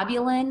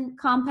globulin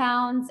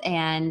compounds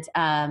and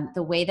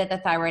the way that the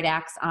thyroid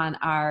acts on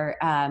our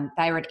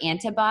thyroid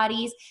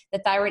antibodies. The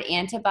thyroid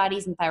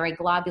antibodies and thyroid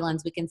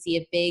globulins, we can see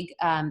a big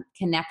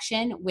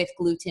connection with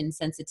gluten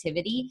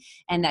sensitivity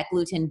and that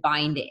gluten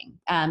binding.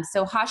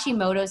 So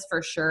Hashimoto's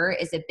for sure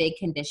is a big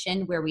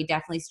condition where we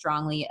definitely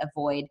strongly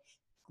avoid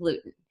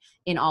gluten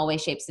in all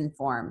ways, shapes, and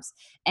forms.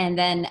 And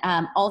then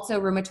also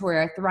rheumatoid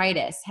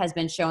arthritis has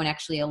been shown,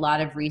 actually a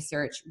lot of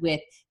research with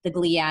the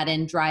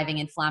gliadin driving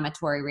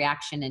inflammatory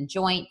reaction in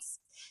joints.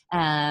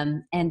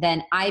 And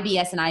then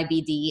IBS and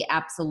IBD,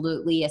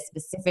 absolutely a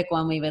specific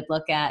one we would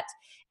look at.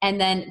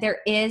 And then there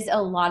is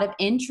a lot of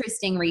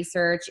interesting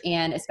research,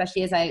 and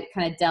especially as I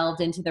kind of delved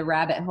into the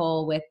rabbit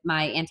hole with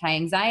my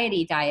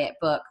anti-anxiety diet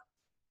book,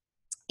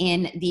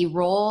 in the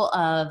role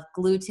of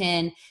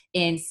gluten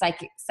in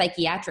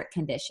psychiatric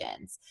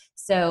conditions.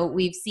 So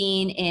we've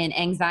seen in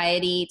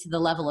anxiety to the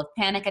level of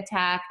panic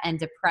attack and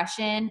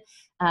depression,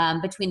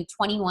 between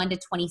 21 to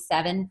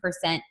 27%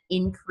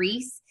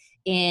 increase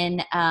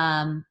in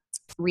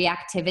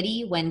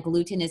reactivity when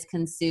gluten is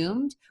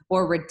consumed,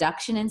 or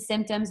reduction in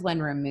symptoms when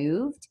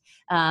removed.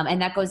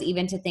 And that goes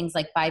even to things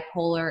like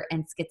bipolar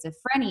and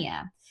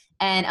schizophrenia.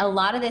 And a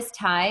lot of this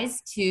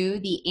ties to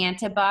the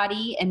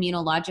antibody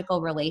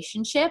immunological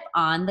relationship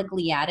on the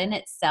gliadin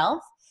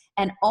itself.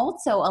 And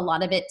also a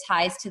lot of it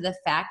ties to the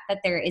fact that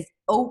there is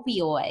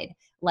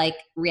opioid-like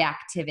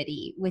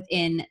reactivity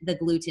within the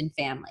gluten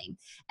family.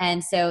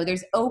 And so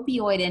there's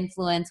opioid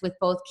influence with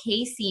both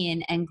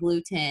casein and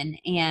gluten.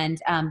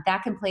 And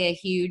that can play a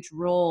huge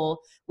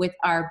role with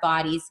our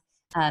body's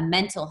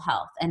mental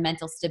health and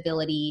mental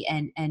stability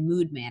and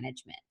mood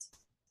management.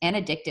 And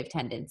addictive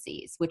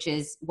tendencies, which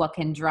is what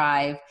can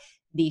drive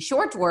the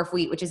short dwarf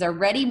wheat, which is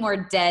already more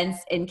dense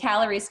in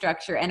calorie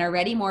structure and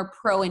already more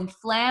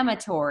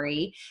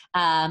pro-inflammatory.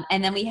 And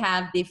then we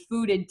have the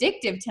food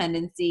addictive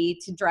tendency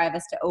to drive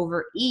us to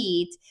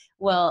overeat.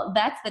 Well,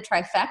 that's the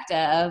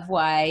trifecta of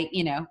why,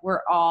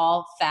 we're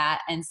all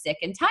fat and sick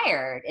and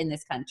tired in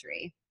this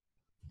country.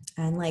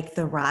 And like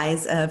the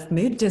rise of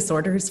mood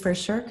disorders for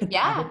sure could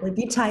probably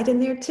be tied in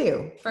there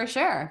too. For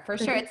sure.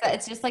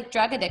 It's just like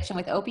drug addiction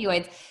with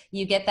opioids.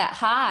 You get that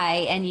high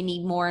and you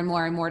need more and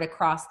more and more to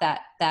cross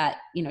that,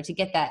 to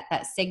get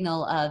that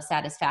signal of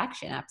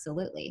satisfaction.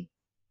 Absolutely.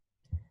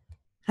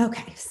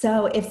 Okay.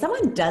 So if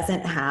someone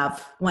doesn't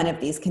have one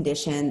of these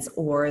conditions,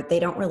 or they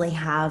don't really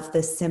have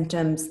the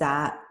symptoms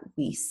that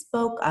we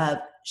spoke of,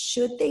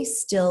 should they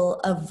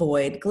still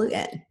avoid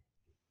gluten?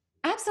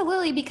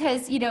 Absolutely,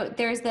 because,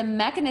 there's the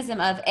mechanism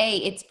of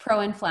it's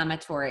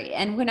pro-inflammatory.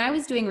 And when I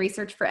was doing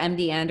research for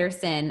MD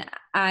Anderson,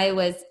 I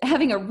was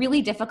having a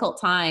really difficult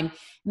time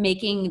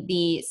making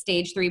the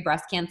stage 3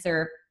 breast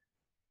cancer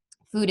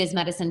food as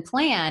medicine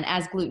plan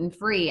as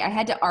gluten-free. I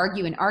had to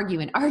argue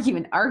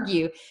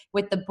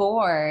with the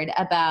board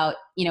about,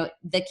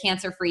 the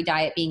cancer-free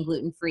diet being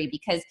gluten-free,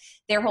 because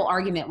their whole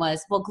argument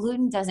was, well,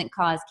 gluten doesn't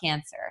cause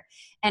cancer.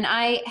 And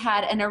I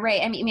had an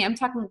array, I'm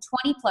talking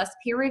 20 plus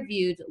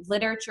peer-reviewed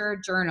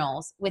literature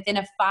journals within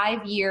a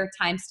 5-year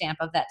timestamp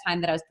of that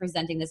time that I was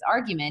presenting this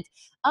argument,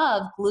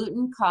 of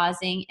gluten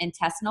causing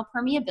intestinal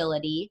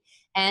permeability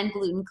and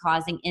gluten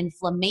causing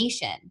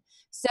inflammation.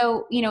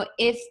 So,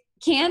 if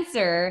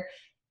cancer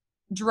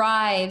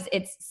drives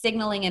its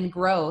signaling and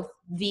growth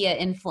via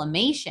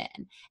inflammation,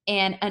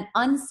 and an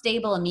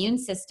unstable immune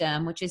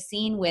system, which is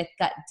seen with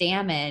gut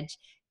damage,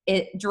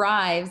 it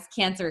drives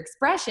cancer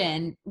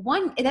expression.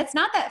 That's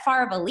not that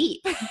far of a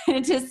leap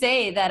to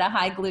say that a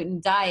high gluten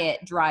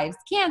diet drives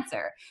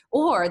cancer,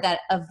 or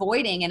that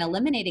avoiding and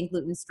eliminating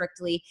gluten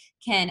strictly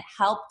can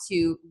help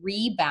to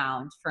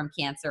rebound from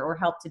cancer or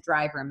help to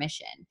drive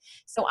remission.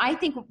 So I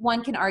think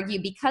one can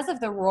argue, because of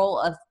the role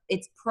of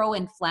its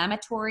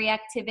pro-inflammatory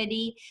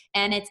activity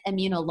and its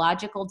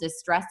immunological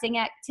distressing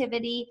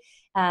activity,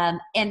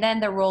 and then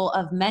the role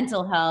of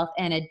mental health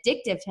and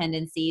addictive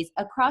tendencies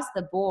across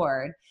the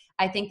board,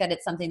 I think that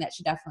it's something that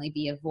should definitely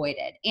be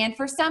avoided. And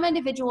for some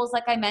individuals,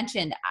 like I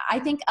mentioned, I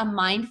think a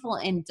mindful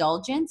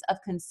indulgence of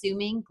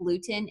consuming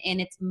gluten in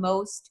its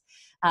most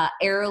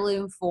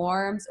heirloom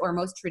forms or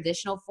most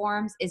traditional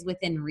forms is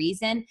within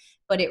reason,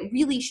 but it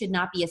really should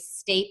not be a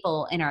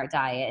staple in our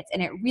diets,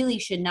 and it really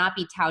should not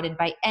be touted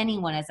by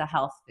anyone as a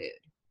health food.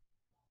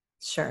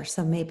 Sure.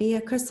 So maybe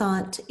a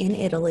croissant in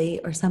Italy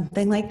or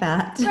something like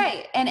that.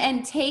 Right.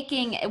 And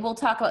we'll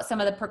talk about some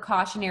of the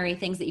precautionary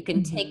things that you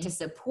can take to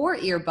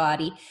support your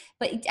body.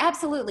 But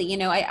absolutely,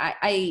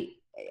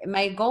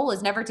 my goal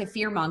is never to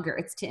fearmonger,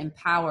 it's to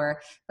empower.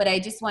 But I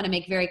just want to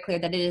make very clear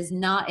that it is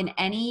not in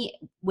any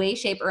way,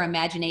 shape, or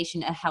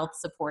imagination a health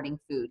supporting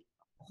food.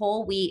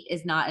 Whole wheat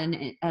is not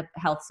a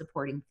health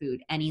supporting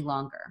food any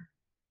longer.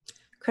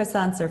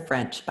 Croissants are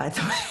French, by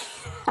the way.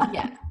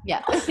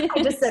 Yeah.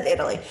 I just said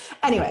Italy.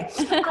 Anyway.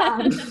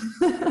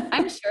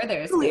 I'm sure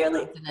there's.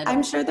 Clearly,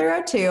 I'm sure there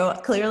are too.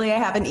 Clearly, I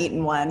haven't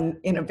eaten one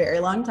in a very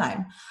long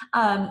time.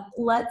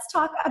 Let's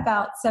talk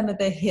about some of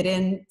the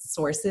hidden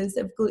sources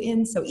of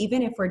gluten. So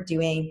even if we're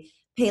doing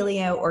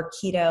paleo or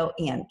keto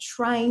and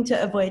trying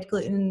to avoid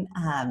gluten,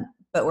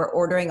 but we're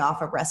ordering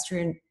off a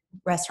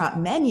restaurant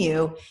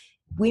menu,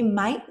 we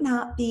might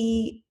not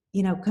be,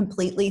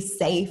 completely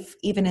safe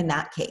even in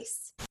that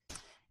case.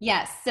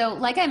 Yes. So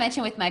like I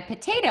mentioned with my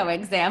potato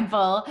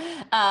example,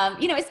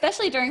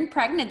 especially during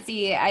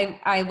pregnancy,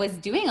 I was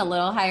doing a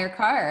little higher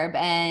carb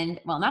and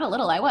not a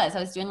little, I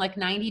was doing like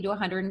 90 to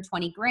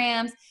 120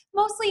 grams,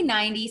 mostly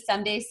 90,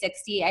 some days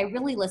 60. I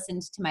really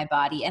listened to my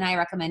body, and I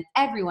recommend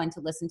everyone to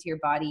listen to your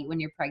body when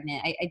you're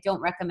pregnant. I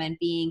don't recommend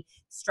being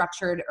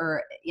structured,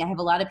 or I have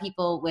a lot of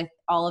people with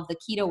all of the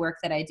keto work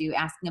that I do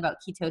asking about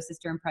ketosis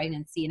during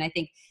pregnancy. And I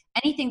think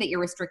anything that you're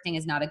restricting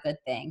is not a good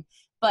thing.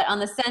 But on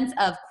the sense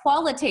of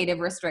qualitative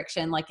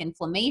restriction, like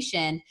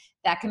inflammation,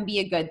 that can be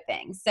a good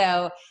thing.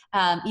 So,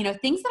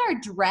 things that are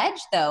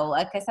dredged, though,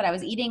 like I said, I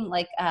was eating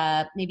like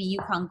maybe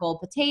Yukon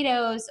Gold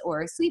potatoes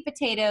or sweet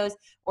potatoes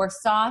or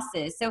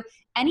sauces. So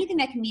anything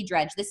that can be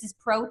dredged. This is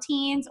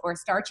proteins or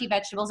starchy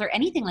vegetables or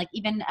anything like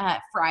even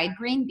fried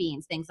green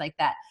beans, things like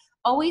that.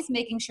 Always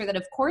making sure that,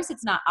 of course,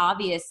 it's not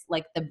obvious,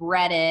 like the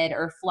breaded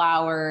or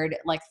floured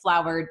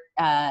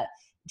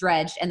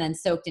dredged and then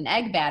soaked in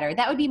egg batter.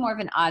 That would be more of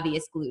an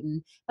obvious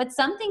gluten, but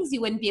some things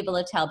you wouldn't be able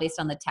to tell based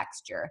on the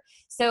texture.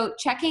 So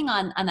checking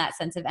on that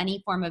sense of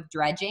any form of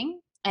dredging.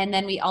 And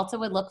then we also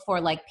would look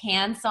for like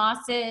pan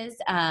sauces,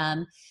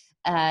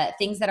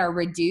 things that are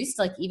reduced,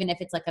 like even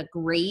if it's like a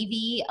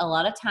gravy, a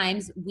lot of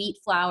times wheat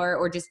flour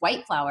or just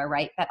white flour,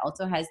 right, that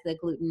also has the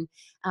gluten,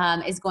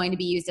 is going to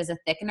be used as a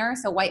thickener.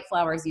 So white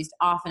flour is used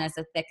often as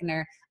a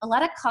thickener. A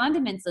lot of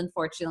condiments,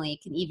 unfortunately,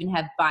 can even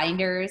have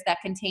binders that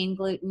contain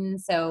gluten.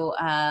 So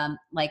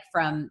like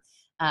from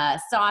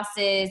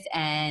sauces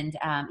and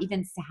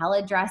even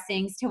salad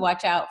dressings to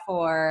watch out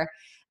for.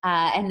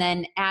 And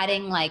then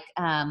adding like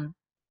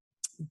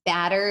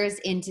batters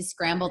into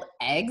scrambled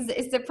eggs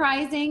is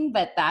surprising,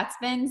 but that's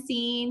been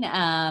seen.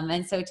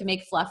 And so to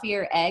make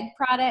fluffier egg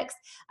products,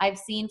 I've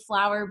seen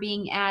flour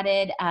being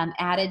added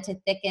to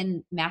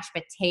thicken mashed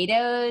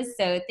potatoes.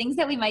 So things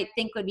that we might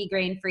think would be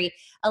grain-free.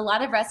 A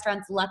lot of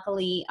restaurants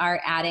luckily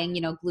are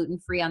adding,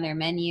 gluten-free on their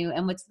menu.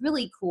 And what's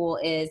really cool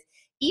is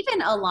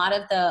even a lot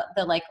of the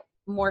like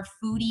more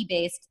foodie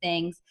based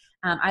things.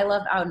 I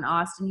love out in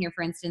Austin here,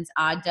 for instance,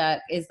 Odd Duck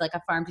is like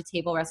a farm to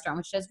table restaurant,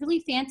 which does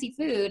really fancy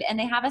food, and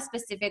they have a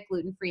specific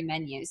gluten-free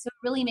menu. So it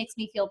really makes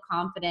me feel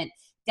confident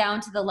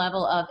down to the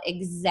level of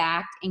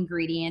exact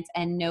ingredients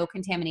and no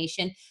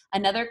contamination.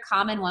 Another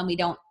common one we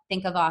don't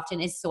think of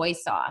often is soy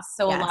sauce.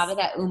 So yes. A lot of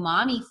that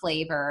umami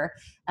flavor,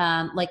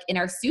 like in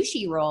our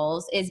sushi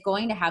rolls, is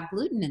going to have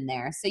gluten in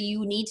there. So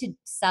you need to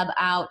sub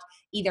out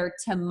either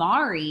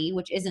tamari,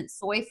 which isn't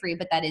soy-free,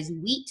 but that is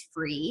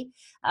wheat-free,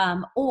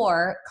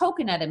 or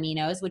coconut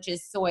aminos, which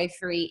is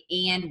soy-free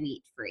and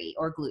wheat-free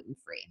or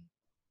gluten-free.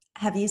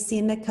 Have you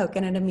seen the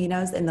coconut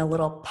aminos in the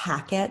little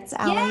packets,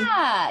 Allie?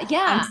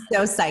 Yeah. I'm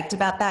so psyched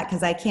about that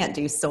because I can't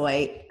do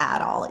soy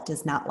at all. It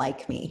does not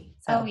like me.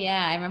 So. Oh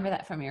yeah, I remember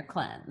that from your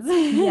cleanse.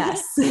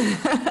 Yes. So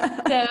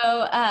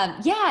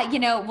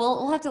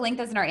we'll have to link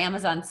those in our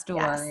Amazon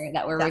store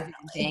that we're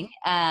reviewing.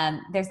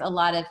 There's a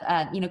lot of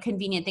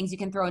convenient things you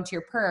can throw into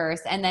your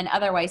purse, and then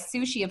otherwise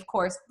sushi, of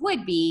course,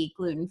 would be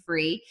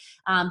gluten-free.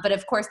 But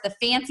of course, the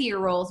fancier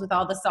rolls with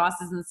all the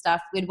sauces and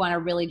stuff, we'd want to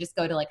really just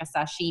go to like a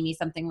sashimi,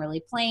 something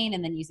really plain,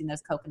 and then using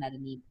those coconut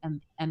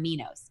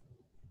aminos.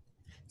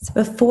 So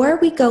before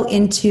we go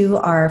into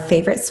our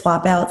favorite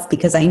swap outs,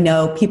 because I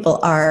know people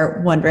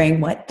are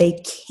wondering what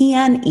they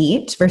can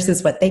eat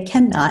versus what they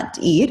cannot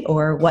eat,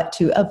 or what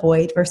to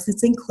avoid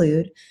versus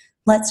include,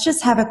 let's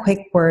just have a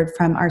quick word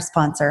from our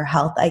sponsor,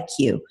 Health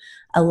IQ,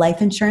 a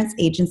life insurance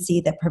agency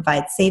that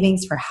provides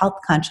savings for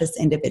health-conscious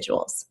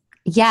individuals.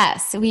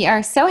 Yes, we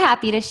are so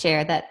happy to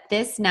share that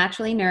this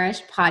Naturally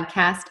Nourished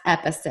podcast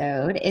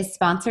episode is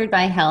sponsored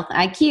by Health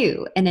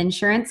IQ, an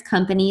insurance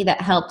company that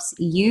helps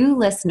you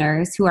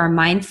listeners who are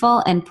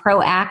mindful and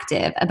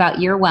proactive about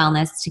your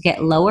wellness to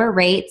get lower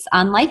rates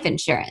on life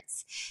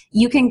insurance.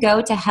 You can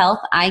go to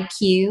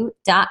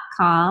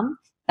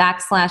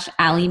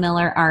healthiq.com/Allie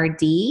Miller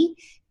RD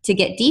to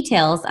get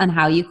details on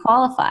how you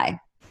qualify.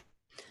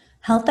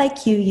 Health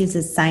IQ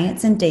uses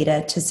science and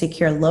data to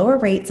secure lower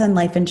rates on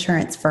life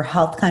insurance for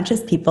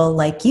health-conscious people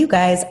like you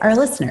guys, our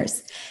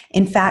listeners.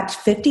 In fact,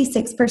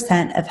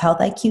 56% of Health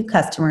IQ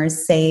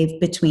customers save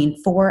between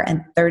 4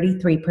 and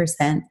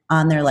 33%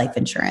 on their life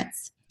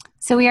insurance.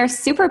 So we are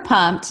super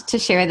pumped to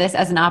share this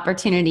as an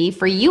opportunity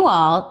for you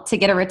all to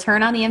get a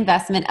return on the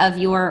investment of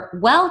your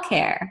well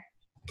care.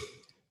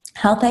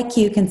 Health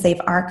IQ can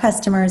save our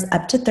customers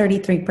up to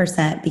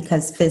 33%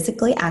 because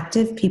physically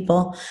active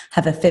people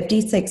have a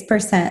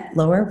 56%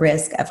 lower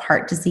risk of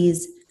heart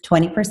disease,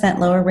 20%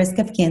 lower risk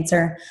of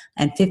cancer,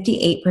 and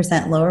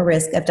 58% lower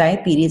risk of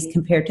diabetes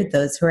compared to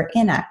those who are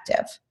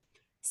inactive.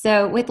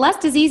 So with less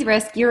disease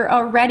risk, you're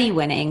already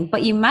winning,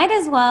 but you might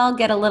as well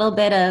get a little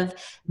bit of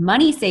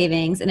money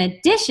savings in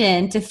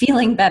addition to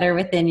feeling better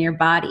within your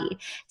body.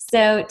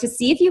 So to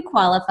see if you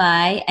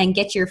qualify and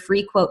get your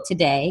free quote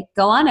today,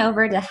 go on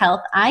over to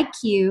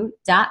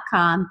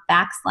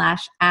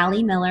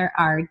healthiq.com/Allie Miller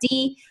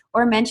RD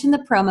or mention the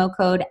promo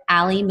code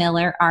Allie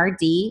Miller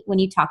RD when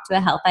you talk to a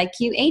Health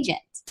IQ agent.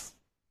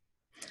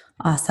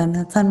 Awesome.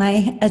 That's on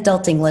my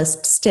adulting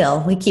list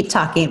still. We keep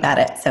talking about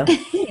it. So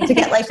we need to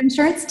get life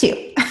insurance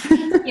too.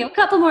 A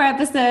couple more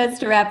episodes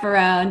to wrap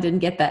around and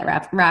get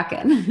that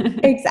rocking.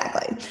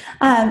 Exactly.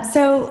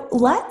 So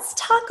let's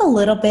talk a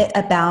little bit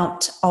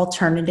about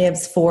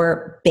alternatives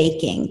for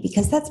baking,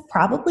 because that's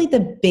probably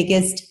the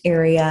biggest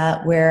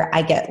area where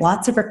I get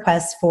lots of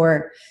requests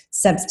for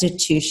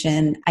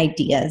substitution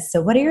ideas.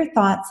 So what are your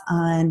thoughts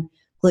on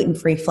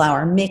gluten-free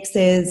flour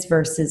mixes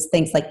versus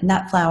things like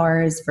nut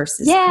flours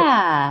versus...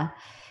 Yeah.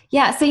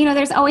 So,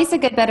 there's always a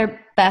good, better,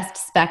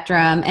 best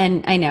spectrum.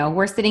 And I know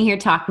we're sitting here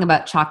talking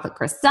about chocolate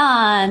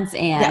croissants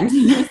and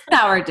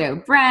sourdough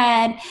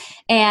bread.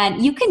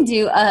 And you can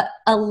do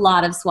a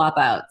lot of swap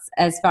outs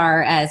as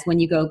far as when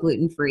you go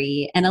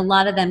gluten-free. And a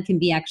lot of them can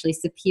be actually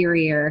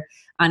superior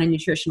on a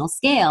nutritional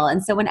scale.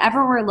 And so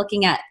whenever we're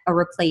looking at a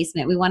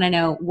replacement, we want to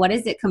know what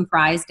is it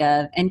comprised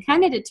of and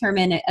kind of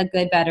determine a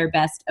good, better,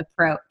 best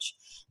approach.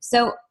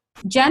 So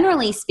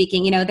generally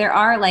speaking, there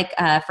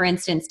are for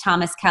instance,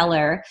 Thomas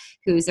Keller,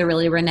 who's a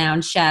really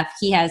renowned chef.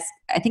 He has,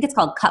 I think it's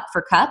called Cup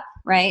for Cup,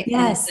 right?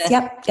 Yes.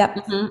 Yep.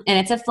 Mm-hmm. And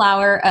it's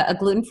a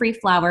gluten-free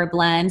flour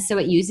blend. So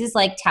it uses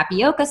like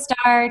tapioca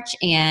starch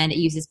and it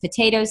uses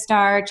potato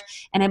starch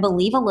and I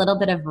believe a little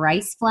bit of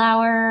rice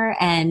flour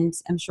and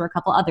I'm sure a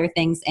couple other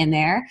things in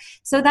there.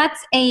 So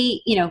that's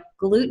a,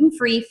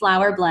 gluten-free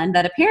flour blend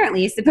that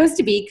apparently is supposed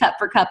to be cup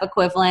for cup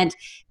equivalent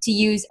to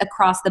use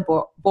across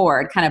the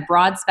board, kind of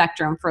broad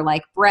spectrum for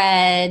like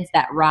breads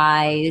that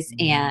rise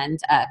and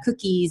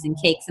cookies and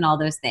cakes and all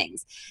those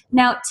things.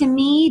 Now, to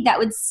me, that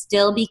would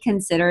still be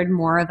considered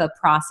more of a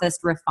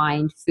processed,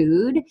 refined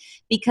food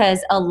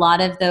because a lot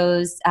of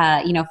those,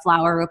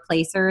 flour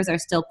replacers are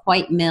still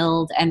quite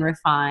milled and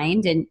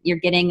refined, and you're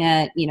getting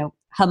a,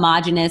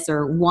 homogeneous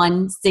or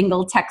one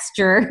single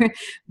texture,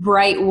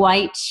 bright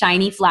white,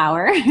 shiny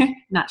flour.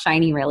 Not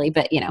shiny really,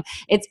 but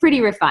it's pretty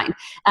refined.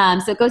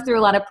 So it goes through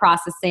a lot of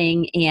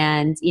processing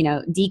and,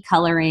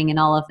 decoloring and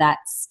all of that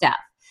stuff.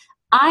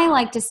 I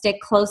like to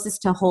stick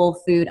closest to whole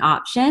food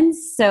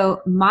options. So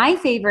my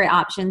favorite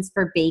options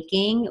for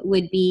baking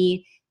would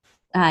be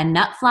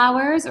nut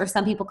flours, or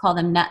some people call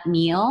them nut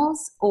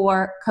meals,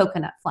 or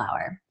coconut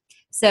flour.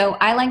 So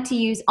I like to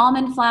use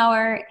almond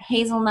flour,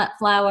 hazelnut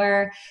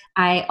flour.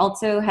 I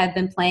also have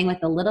been playing with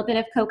a little bit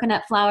of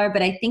coconut flour,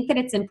 but I think that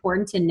it's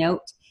important to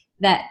note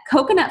that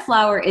coconut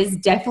flour is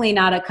definitely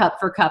not a cup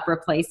for cup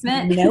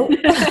replacement. Nope.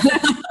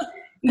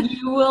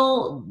 You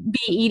will be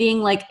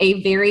eating like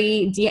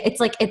it's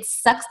like it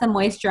sucks the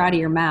moisture out of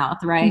your mouth,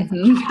 right?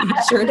 Mm-hmm.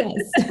 It sure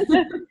does.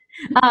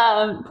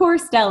 Poor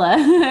Stella.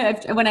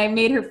 When I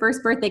made her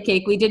first birthday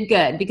cake, we did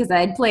good because I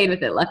had played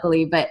with it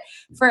luckily. But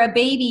for a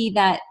baby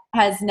that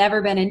has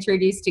never been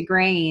introduced to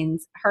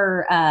grains,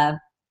 her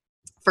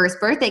first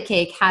birthday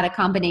cake had a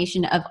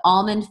combination of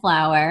almond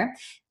flour,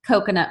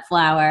 coconut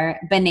flour,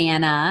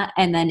 banana,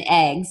 and then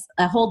eggs.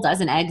 A whole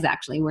dozen eggs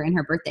actually were in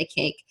her birthday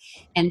cake.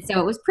 And so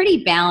it was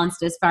pretty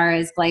balanced as far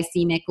as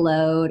glycemic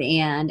load,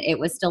 and it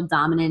was still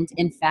dominant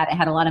in fat. It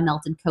had a lot of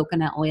melted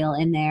coconut oil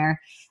in there.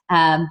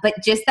 But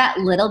just that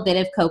little bit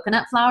of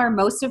coconut flour,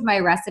 most of my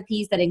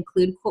recipes that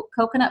include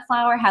coconut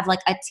flour have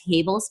like a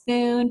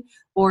tablespoon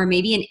or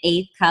maybe an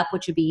eighth cup,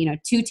 which would be,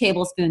 2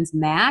 tablespoons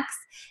max,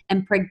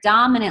 and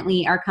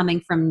predominantly are coming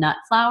from nut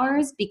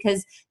flours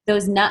because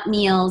those nut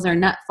meals or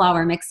nut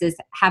flour mixes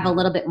have a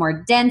little bit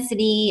more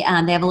density.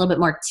 They have a little bit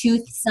more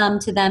toothsome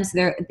to them.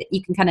 So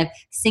you can kind of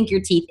sink your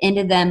teeth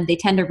into them. They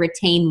tend to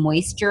retain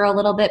moisture a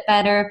little bit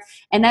better.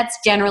 And that's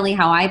generally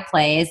how I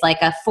play, is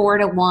like a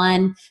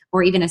 4-to-1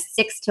 or even a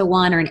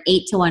 6-to-1 or an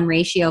 8-to-1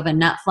 ratio of a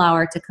nut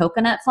flour to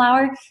coconut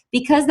flour,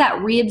 because that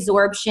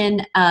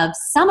reabsorption of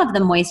some of the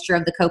moisture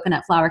of the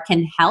coconut flour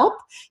can help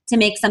to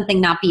make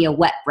something not be a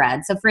wet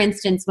bread. So for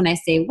instance, when I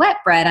say wet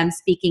bread, I'm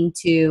speaking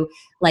to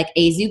like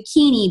a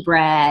zucchini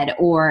bread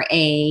or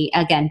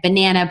again,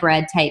 banana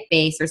bread type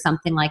base or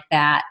something like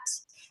that.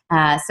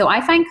 So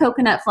I find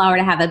coconut flour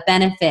to have a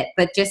benefit,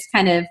 but just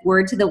kind of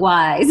word to the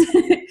wise,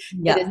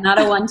 It is not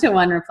a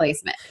 1-to-1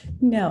 replacement.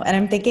 No, and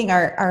I'm thinking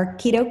our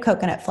keto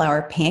coconut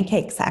flour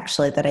pancakes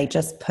actually that I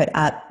just put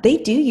up, they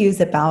do use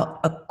about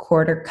a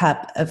 1/4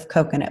 cup of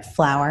coconut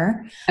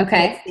flour.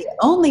 Okay. It's the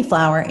only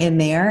flour in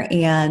there,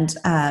 and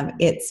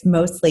it's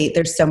mostly,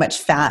 there's so much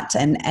fat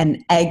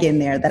and egg in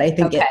there that I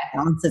think it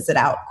balances it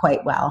out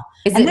quite well.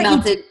 Is it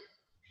melted?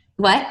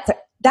 What?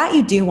 That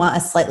you do want a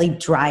slightly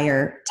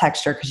drier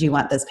texture because you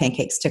want those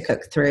pancakes to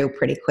cook through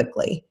pretty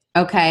quickly.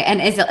 Okay. And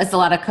is a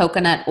lot of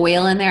coconut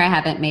oil in there? I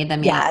haven't made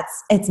them yet. Yeah,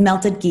 it's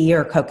melted ghee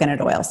or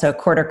coconut oil. So a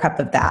 1/4 cup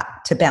of that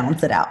to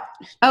balance it out.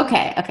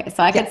 Okay.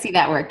 So I could see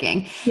that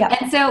working. Yeah.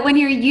 And so when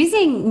you're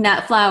using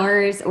nut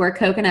flours or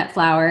coconut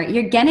flour,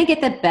 you're going to get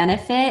the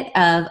benefit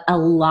of a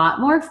lot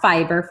more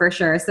fiber for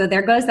sure. So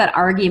there goes that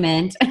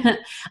argument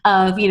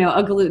of,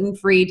 a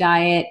gluten-free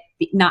diet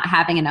not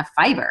having enough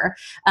fiber.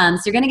 So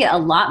you're going to get a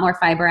lot more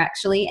fiber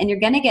actually, and you're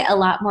going to get a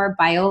lot more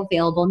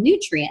bioavailable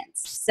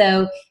nutrients.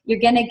 So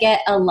you're going to get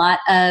a lot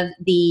of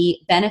the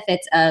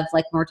benefits of,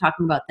 like when we're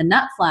talking about the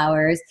nut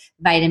flours,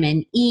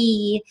 vitamin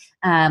E,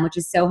 which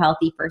is so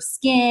healthy for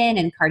skin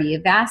and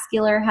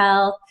cardiovascular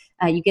health.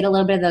 You get a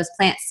little bit of those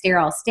plant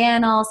sterol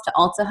stanols to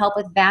also help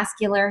with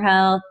vascular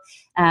health.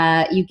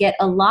 You get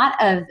a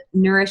lot of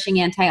nourishing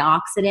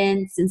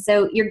antioxidants. And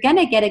so you're going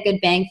to get a good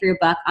bang for your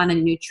buck on a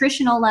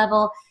nutritional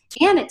level.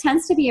 And it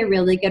tends to be a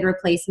really good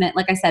replacement,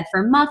 like I said,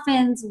 for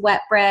muffins,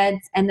 wet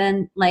breads. And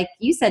then, like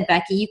you said,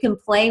 Becky, you can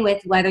play with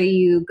whether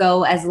you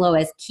go as low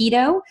as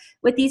keto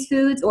with these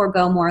foods or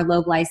go more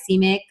low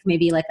glycemic,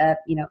 maybe like a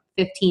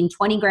 15,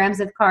 20 grams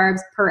of carbs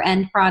per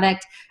end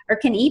product, or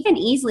can even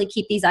easily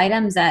keep these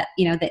items at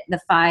the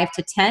 5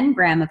 to 10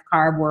 gram of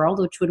carb world,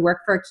 which would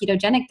work for a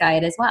ketogenic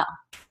diet as well.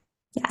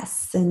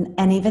 Yes.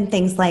 And even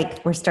things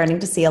like we're starting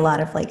to see a lot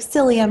of like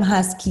psyllium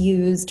husk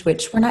used,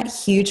 which we're not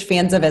huge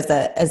fans of as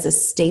a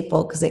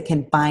staple because it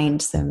can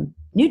bind some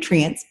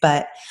nutrients,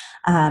 but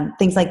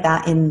things like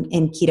that in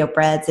keto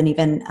breads and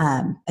even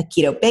a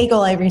keto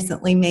bagel I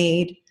recently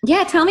made.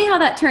 Yeah. Tell me how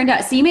that turned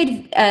out. So you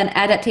made an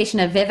adaptation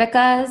of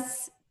Vivica's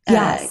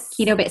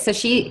keto.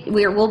 So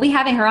we'll be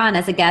having her on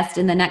as a guest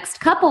in the next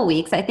couple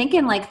weeks. I think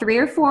in like 3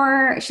 or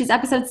 4. She's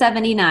episode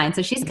 79,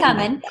 so she's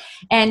coming.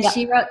 And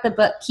she wrote the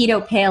book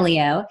Keto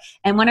Paleo,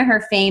 and one of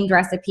her famed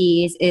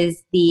recipes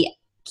is the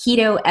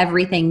keto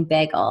everything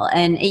bagel,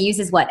 and it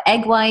uses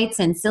egg whites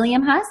and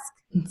psyllium husk.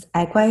 It's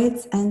egg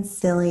whites and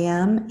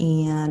psyllium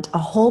and a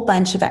whole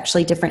bunch of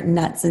actually different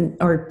nuts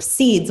or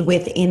seeds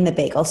within the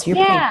bagel. So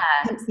you're putting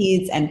hemp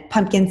seeds and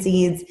pumpkin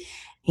seeds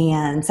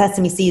and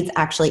sesame seeds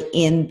actually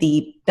in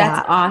the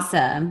That's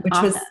awesome.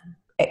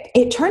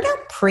 It turned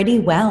out pretty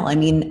well. I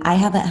mean, I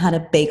haven't had a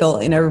bagel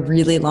in a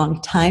really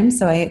long time,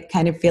 so I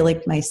kind of feel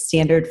like my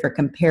standard for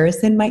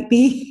comparison might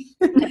be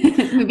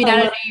maybe down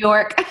in New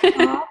York.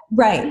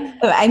 Right.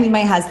 I mean,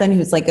 my husband,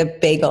 who's like a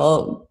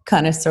bagel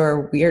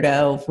connoisseur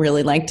weirdo,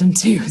 really liked them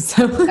too.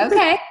 So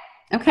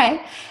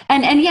Okay.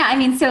 And yeah, I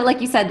mean, so like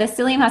you said, the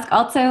psyllium husk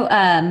also,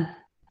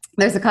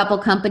 there's a couple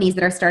companies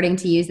that are starting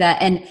to use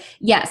that. And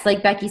yes,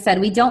 like Becky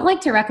said, we don't like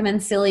to recommend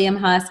psyllium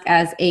husk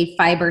as a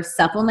fiber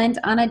supplement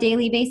on a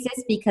daily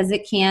basis because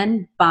it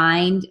can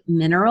bind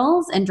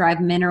minerals and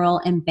drive mineral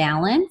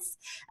imbalance.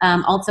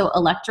 Also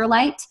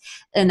electrolyte,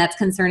 and that's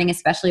concerning,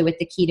 especially with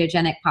the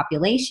ketogenic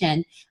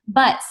population.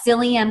 But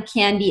psyllium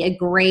can be a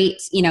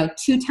great,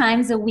 2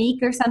 times a week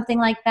or something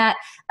like that,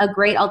 a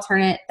great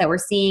alternate that we're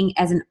seeing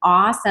as an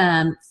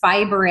awesome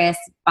fibrous,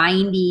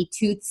 bindy,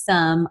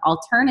 toothsome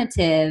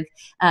alternative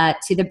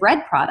to the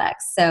bread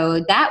products.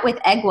 So that with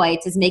egg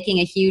whites is making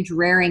a huge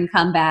rearing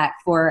comeback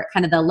for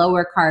kind of the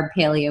lower carb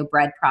paleo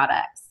bread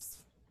products.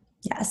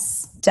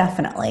 Yes,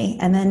 definitely.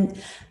 And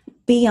then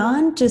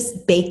beyond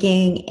just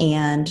baking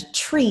and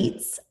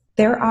treats,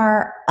 there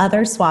are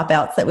other swap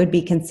outs that would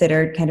be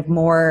considered kind of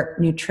more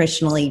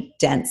nutritionally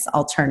dense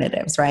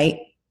alternatives, right?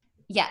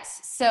 Yes.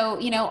 So,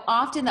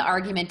 often the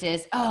argument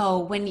is,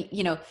 when,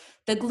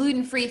 the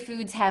gluten-free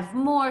foods have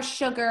more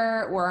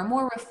sugar or are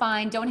more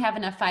refined, don't have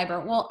enough fiber.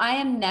 Well, I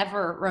am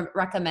never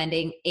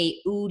recommending a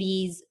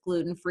Udi's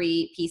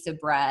gluten-free piece of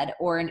bread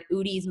or an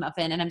Udi's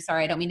muffin. And I'm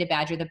sorry, I don't mean to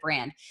badger the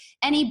brand.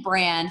 Any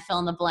brand, fill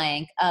in the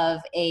blank, of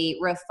a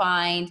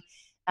refined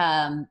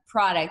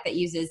product that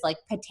uses like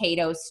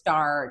potato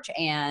starch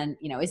and,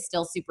 is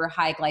still super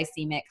high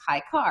glycemic,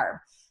 high carb.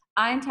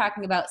 I'm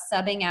talking about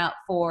subbing out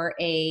for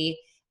a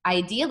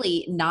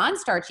ideally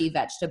non-starchy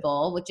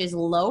vegetable, which is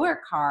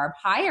lower carb,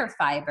 higher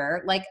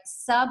fiber, like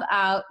sub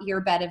out your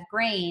bed of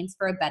grains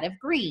for a bed of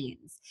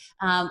greens,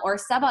 or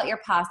sub out your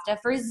pasta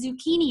for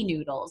zucchini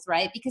noodles,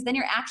 right? Because then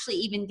you're actually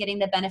even getting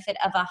the benefit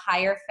of a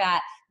higher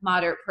fat,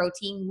 moderate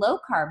protein, low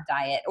carb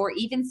diet, or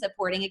even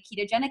supporting a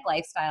ketogenic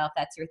lifestyle if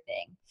that's your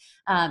thing.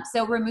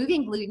 So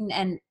removing gluten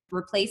and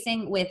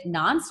replacing with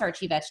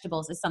non-starchy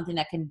vegetables is something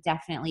that can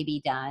definitely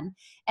be done.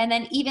 And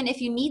then even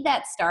if you need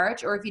that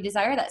starch, or if you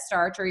desire that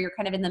starch, or you're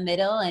kind of in the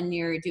middle and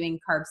you're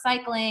doing carb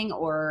cycling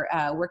or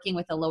working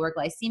with a lower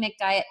glycemic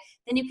diet,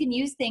 then you can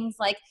use things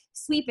like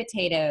sweet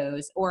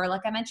potatoes, or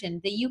like I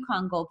mentioned, the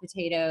Yukon Gold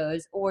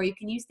potatoes, or you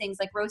can use things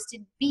like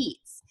roasted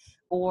beets,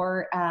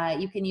 or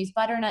you can use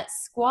butternut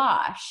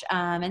squash.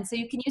 And so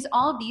you can use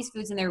all of these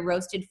foods in their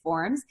roasted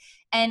forms,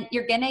 and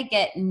you're going to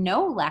get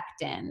no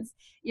lectins.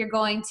 You're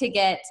going to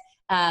get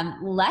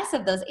less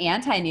of those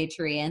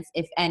anti-nutrients,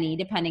 if any,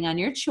 depending on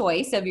your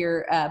choice of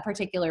your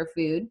particular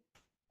food,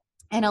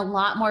 and a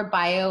lot more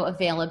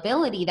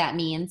bioavailability, that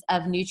means,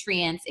 of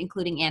nutrients,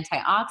 including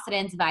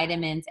antioxidants,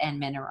 vitamins, and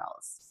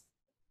minerals.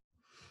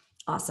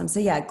 Awesome. So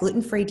yeah,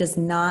 gluten-free does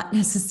not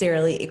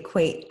necessarily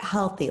equate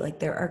healthy. Like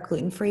there are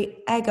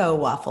gluten-free Eggo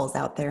waffles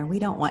out there, and we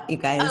don't want you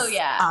guys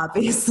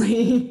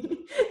obviously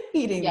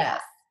eating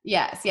that.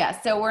 Yes.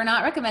 So we're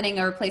not recommending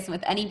a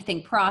replacement with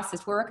anything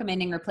processed. We're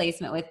recommending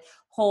replacement with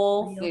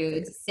whole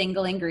foods,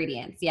 single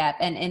ingredients. Yep.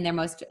 And in their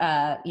most,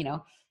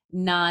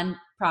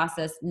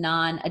 non-processed,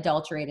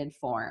 non-adulterated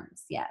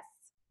forms. Yes.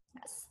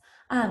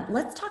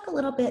 Let's talk a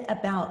little bit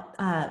about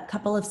a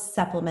couple of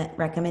supplement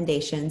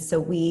recommendations. So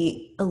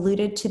we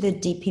alluded to the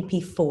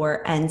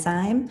DPP4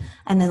 enzyme,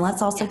 and then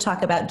let's also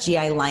talk about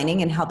GI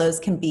lining and how those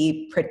can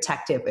be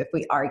protective if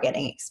we are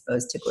getting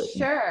exposed to gluten.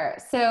 Sure.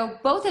 So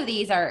both of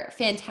these are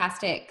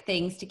fantastic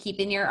things to keep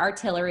in your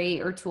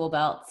artillery or tool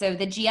belt. So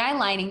the GI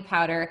lining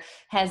powder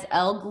has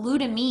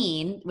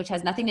L-glutamine, which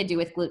has nothing to do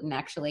with gluten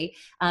actually.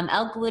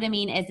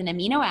 L-glutamine is an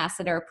amino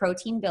acid or a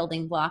protein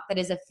building block that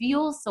is a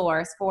fuel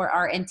source for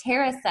our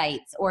enterocytes,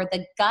 or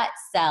the gut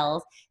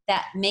cells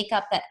that make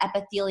up that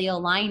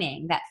epithelial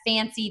lining, that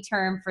fancy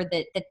term for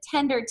the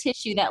tender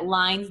tissue that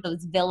lines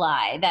those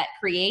villi, that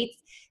creates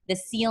the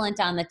sealant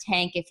on the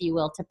tank, if you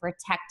will, to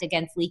protect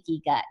against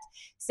leaky gut.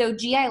 So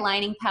GI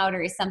lining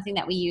powder is something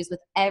that we use with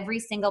every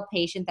single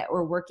patient that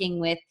we're working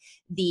with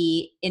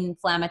the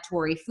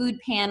inflammatory food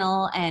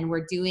panel, and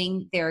we're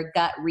doing their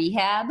gut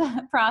rehab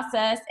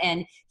process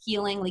and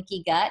healing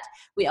leaky gut.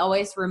 We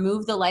always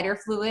remove the lighter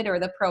fluid or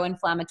the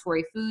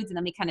pro-inflammatory foods, and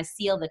then we kind of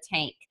seal the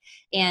tank.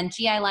 And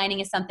GI lining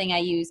is something I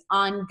use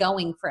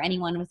ongoing for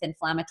anyone with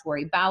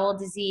inflammatory bowel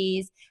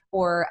disease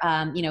or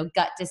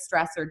gut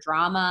distress or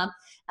drama.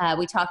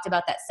 We talked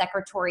about that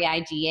secretory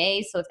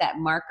IgA. So if that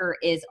marker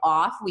is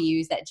off, we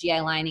use that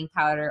GI lining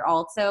powder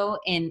also,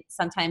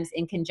 sometimes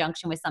in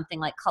conjunction with something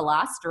like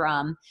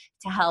colostrum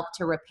to help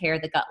to repair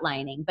the gut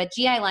lining. But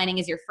GI lining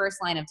is your first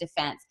line of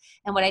defense.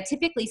 And what I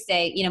typically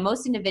say,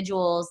 most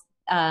individuals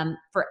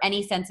for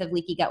any sense of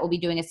leaky gut will be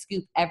doing a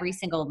scoop every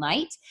single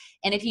night.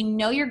 And if you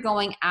know you're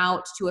going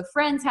out to a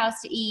friend's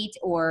house to eat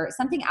or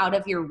something out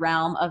of your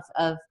realm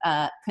of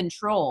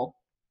control,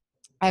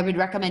 I would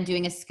recommend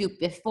doing a scoop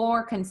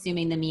before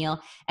consuming the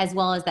meal, as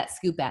well as that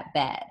scoop at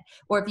bed.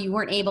 Or if you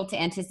weren't able to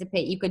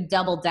anticipate, you could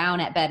double down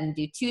at bed and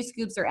do 2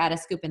 scoops or add a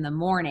scoop in the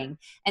morning.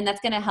 And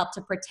that's going to help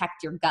to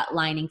protect your gut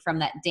lining from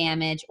that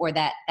damage or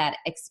that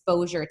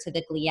exposure to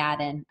the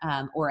gliadin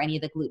or any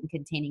of the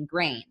gluten-containing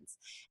grains.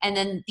 And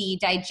then the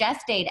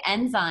Digestate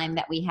enzyme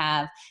that we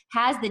have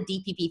has the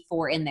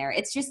DPP4 in there.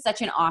 It's just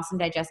such an awesome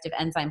digestive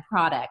enzyme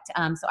product.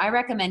 So I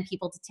recommend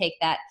people to take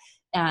that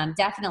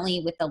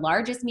definitely with the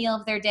largest meal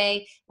of their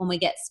day. When we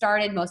get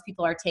started, most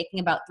people are taking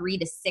about 3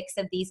 to 6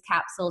 of these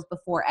capsules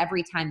before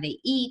every time they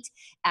eat.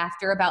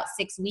 After about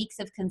 6 weeks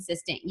of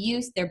consistent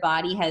use, their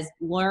body has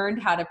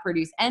learned how to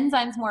produce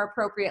enzymes more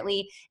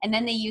appropriately, and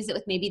then they use it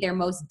with maybe their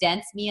most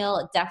dense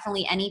meal,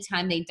 definitely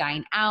anytime they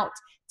dine out,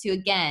 to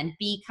again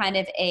be kind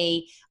of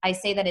I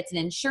say that it's an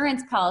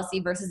insurance policy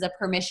versus a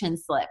permission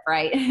slip,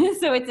 right?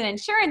 So it's an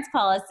insurance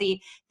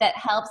policy that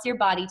helps your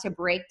body to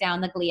break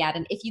down the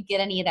gliadin if you get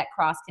any of that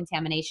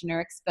cross-contamination or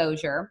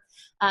exposure.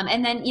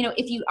 And then,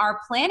 if you are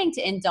planning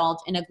to indulge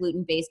in a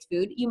gluten-based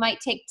food, you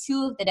might take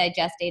 2 of the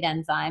Digestate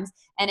enzymes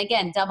and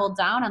again, double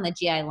down on the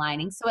GI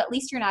lining. So at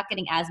least you're not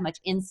getting as much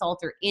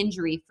insult or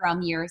injury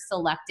from your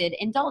selected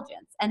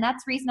indulgence. And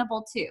that's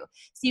reasonable too.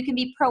 So you can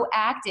be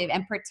proactive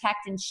and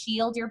protect and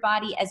shield your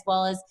body, as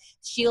well as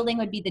shielding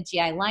would be the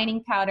GI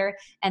lining powder,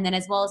 and then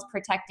as well as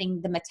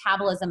protecting the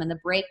metabolism and the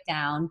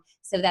breakdown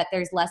so that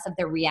there's less of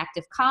the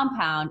reactive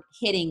compound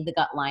hitting the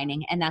gut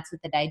lining. And that's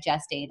with the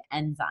Digestate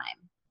enzyme.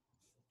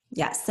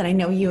 Yes, and I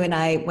know you and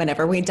I,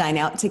 whenever we dine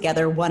out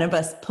together, one of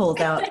us pulls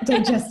out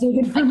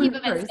Digestate. I keep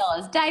them in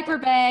Stella's diaper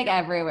bag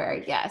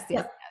everywhere. Yes.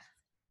 Yep.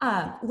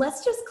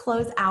 Let's just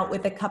close out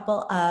with a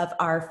couple of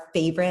our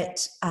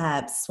favorite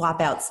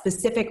swap out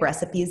specific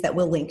recipes that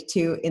we'll link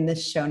to in the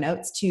show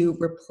notes to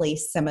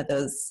replace some of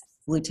those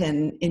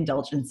gluten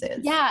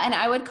indulgences. Yeah, and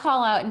I would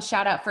call out and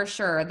shout out for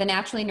sure, the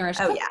Naturally Nourished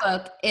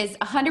Cookbook is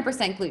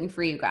 100%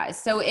 gluten-free, you guys.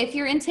 So if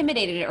you're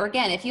intimidated, or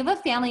again, if you have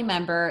a family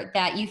member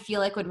that you feel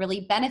like would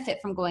really benefit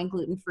from going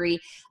gluten-free,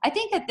 I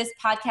think that this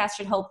podcast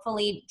should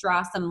hopefully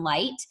draw some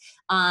light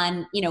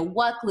on,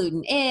 what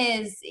gluten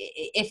is,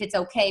 if it's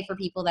okay for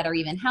people that are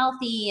even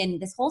healthy, and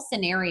this whole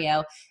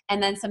scenario,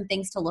 and then some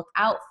things to look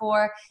out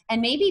for.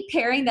 And maybe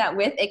pairing that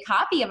with a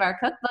copy of our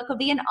cookbook will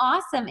be an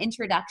awesome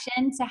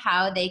introduction to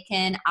how they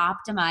can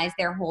optimize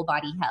their whole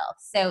body health.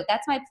 So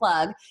that's my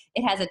plug.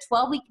 It has a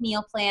 12-week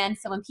meal plan.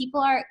 So when people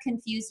are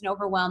confused and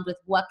overwhelmed with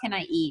what can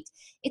I eat,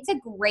 it's a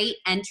great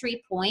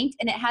entry point,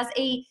 and it has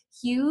a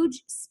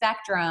huge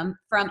spectrum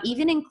from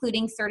even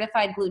including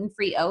certified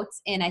gluten-free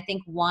oats in, I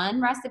think,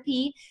 1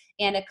 recipe,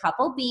 and a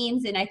couple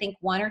beans in, I think,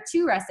 1 or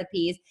 2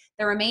 recipes.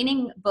 The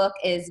remaining book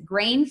is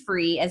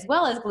grain-free as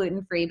well as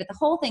gluten-free, but the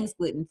whole thing's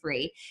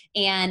gluten-free.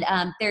 And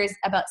there's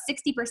about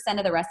 60%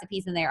 of the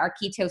recipes in there are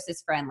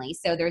ketosis friendly.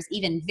 So there's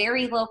even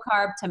very low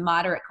carb to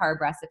moderate carb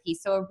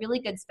recipes. So a really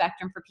good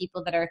spectrum for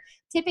people that are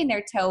tipping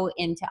their toe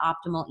into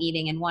optimal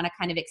eating and want to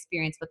kind of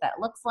experience what that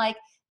looks like.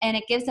 And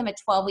it gives them a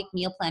 12-week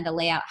meal plan to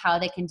lay out how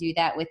they can do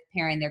that with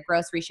pairing their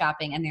grocery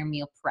shopping and their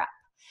meal prep.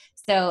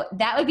 So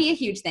that would be a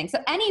huge thing. So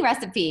any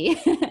recipe,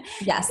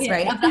 yes,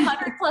 right, of the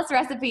 100+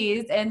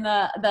 recipes in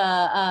the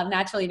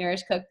Naturally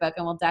Nourished Cookbook,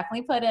 and we'll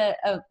definitely put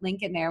a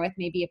link in there with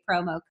maybe a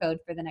promo code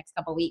for the next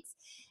couple weeks.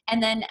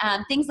 And then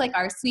things like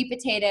our sweet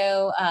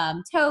potato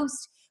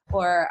toast,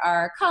 or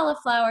our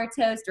cauliflower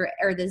toast,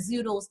 or the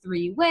Zoodles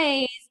 3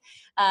 ways.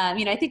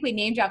 I think we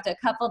name dropped a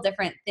couple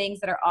different things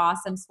that are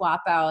awesome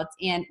swap outs,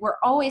 and we're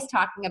always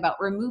talking about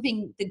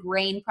removing the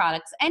grain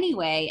products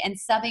anyway and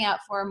subbing out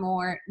for a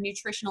more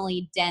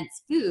nutritionally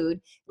dense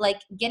food, like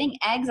getting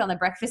eggs on the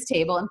breakfast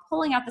table and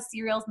pulling out the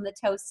cereals and the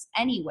toasts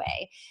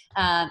anyway.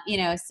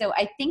 So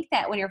I think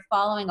that when you're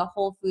following a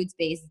whole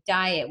foods-based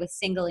diet with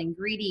single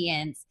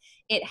ingredients,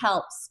 it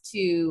helps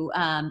to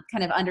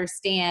kind of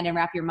understand and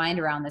wrap your mind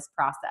around this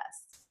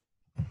process.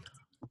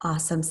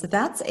 Awesome. So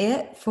that's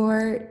it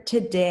for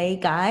today,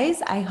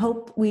 guys. I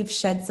hope we've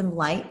shed some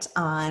light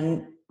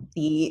on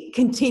the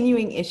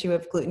continuing issue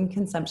of gluten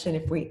consumption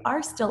if we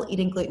are still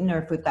eating gluten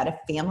or if we've got a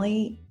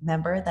family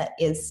member that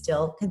is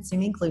still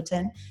consuming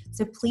gluten.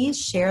 So please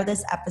share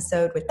this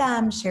episode with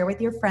them, share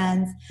with your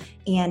friends,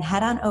 and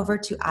head on over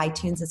to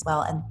iTunes as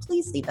well. And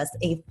please leave us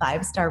a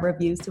 5-star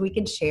review so we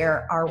can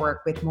share our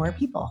work with more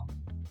people.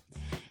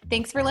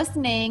 Thanks for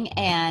listening,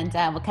 and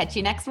we'll catch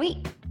you next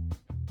week.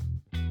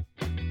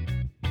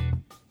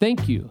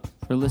 Thank you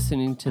for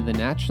listening to the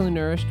Naturally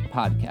Nourished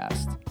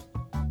podcast.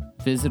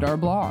 Visit our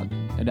blog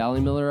at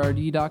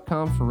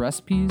AllieMillerRD.com for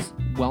recipes,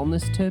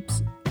 wellness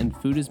tips, and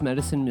food as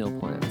medicine meal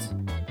plans.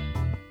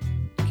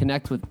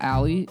 Connect with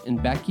Allie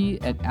and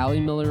Becky at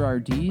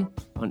AllieMillerRD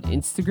on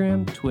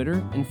Instagram,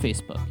 Twitter, and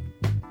Facebook.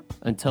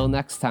 Until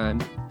next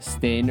time,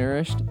 stay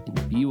nourished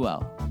and be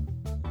well.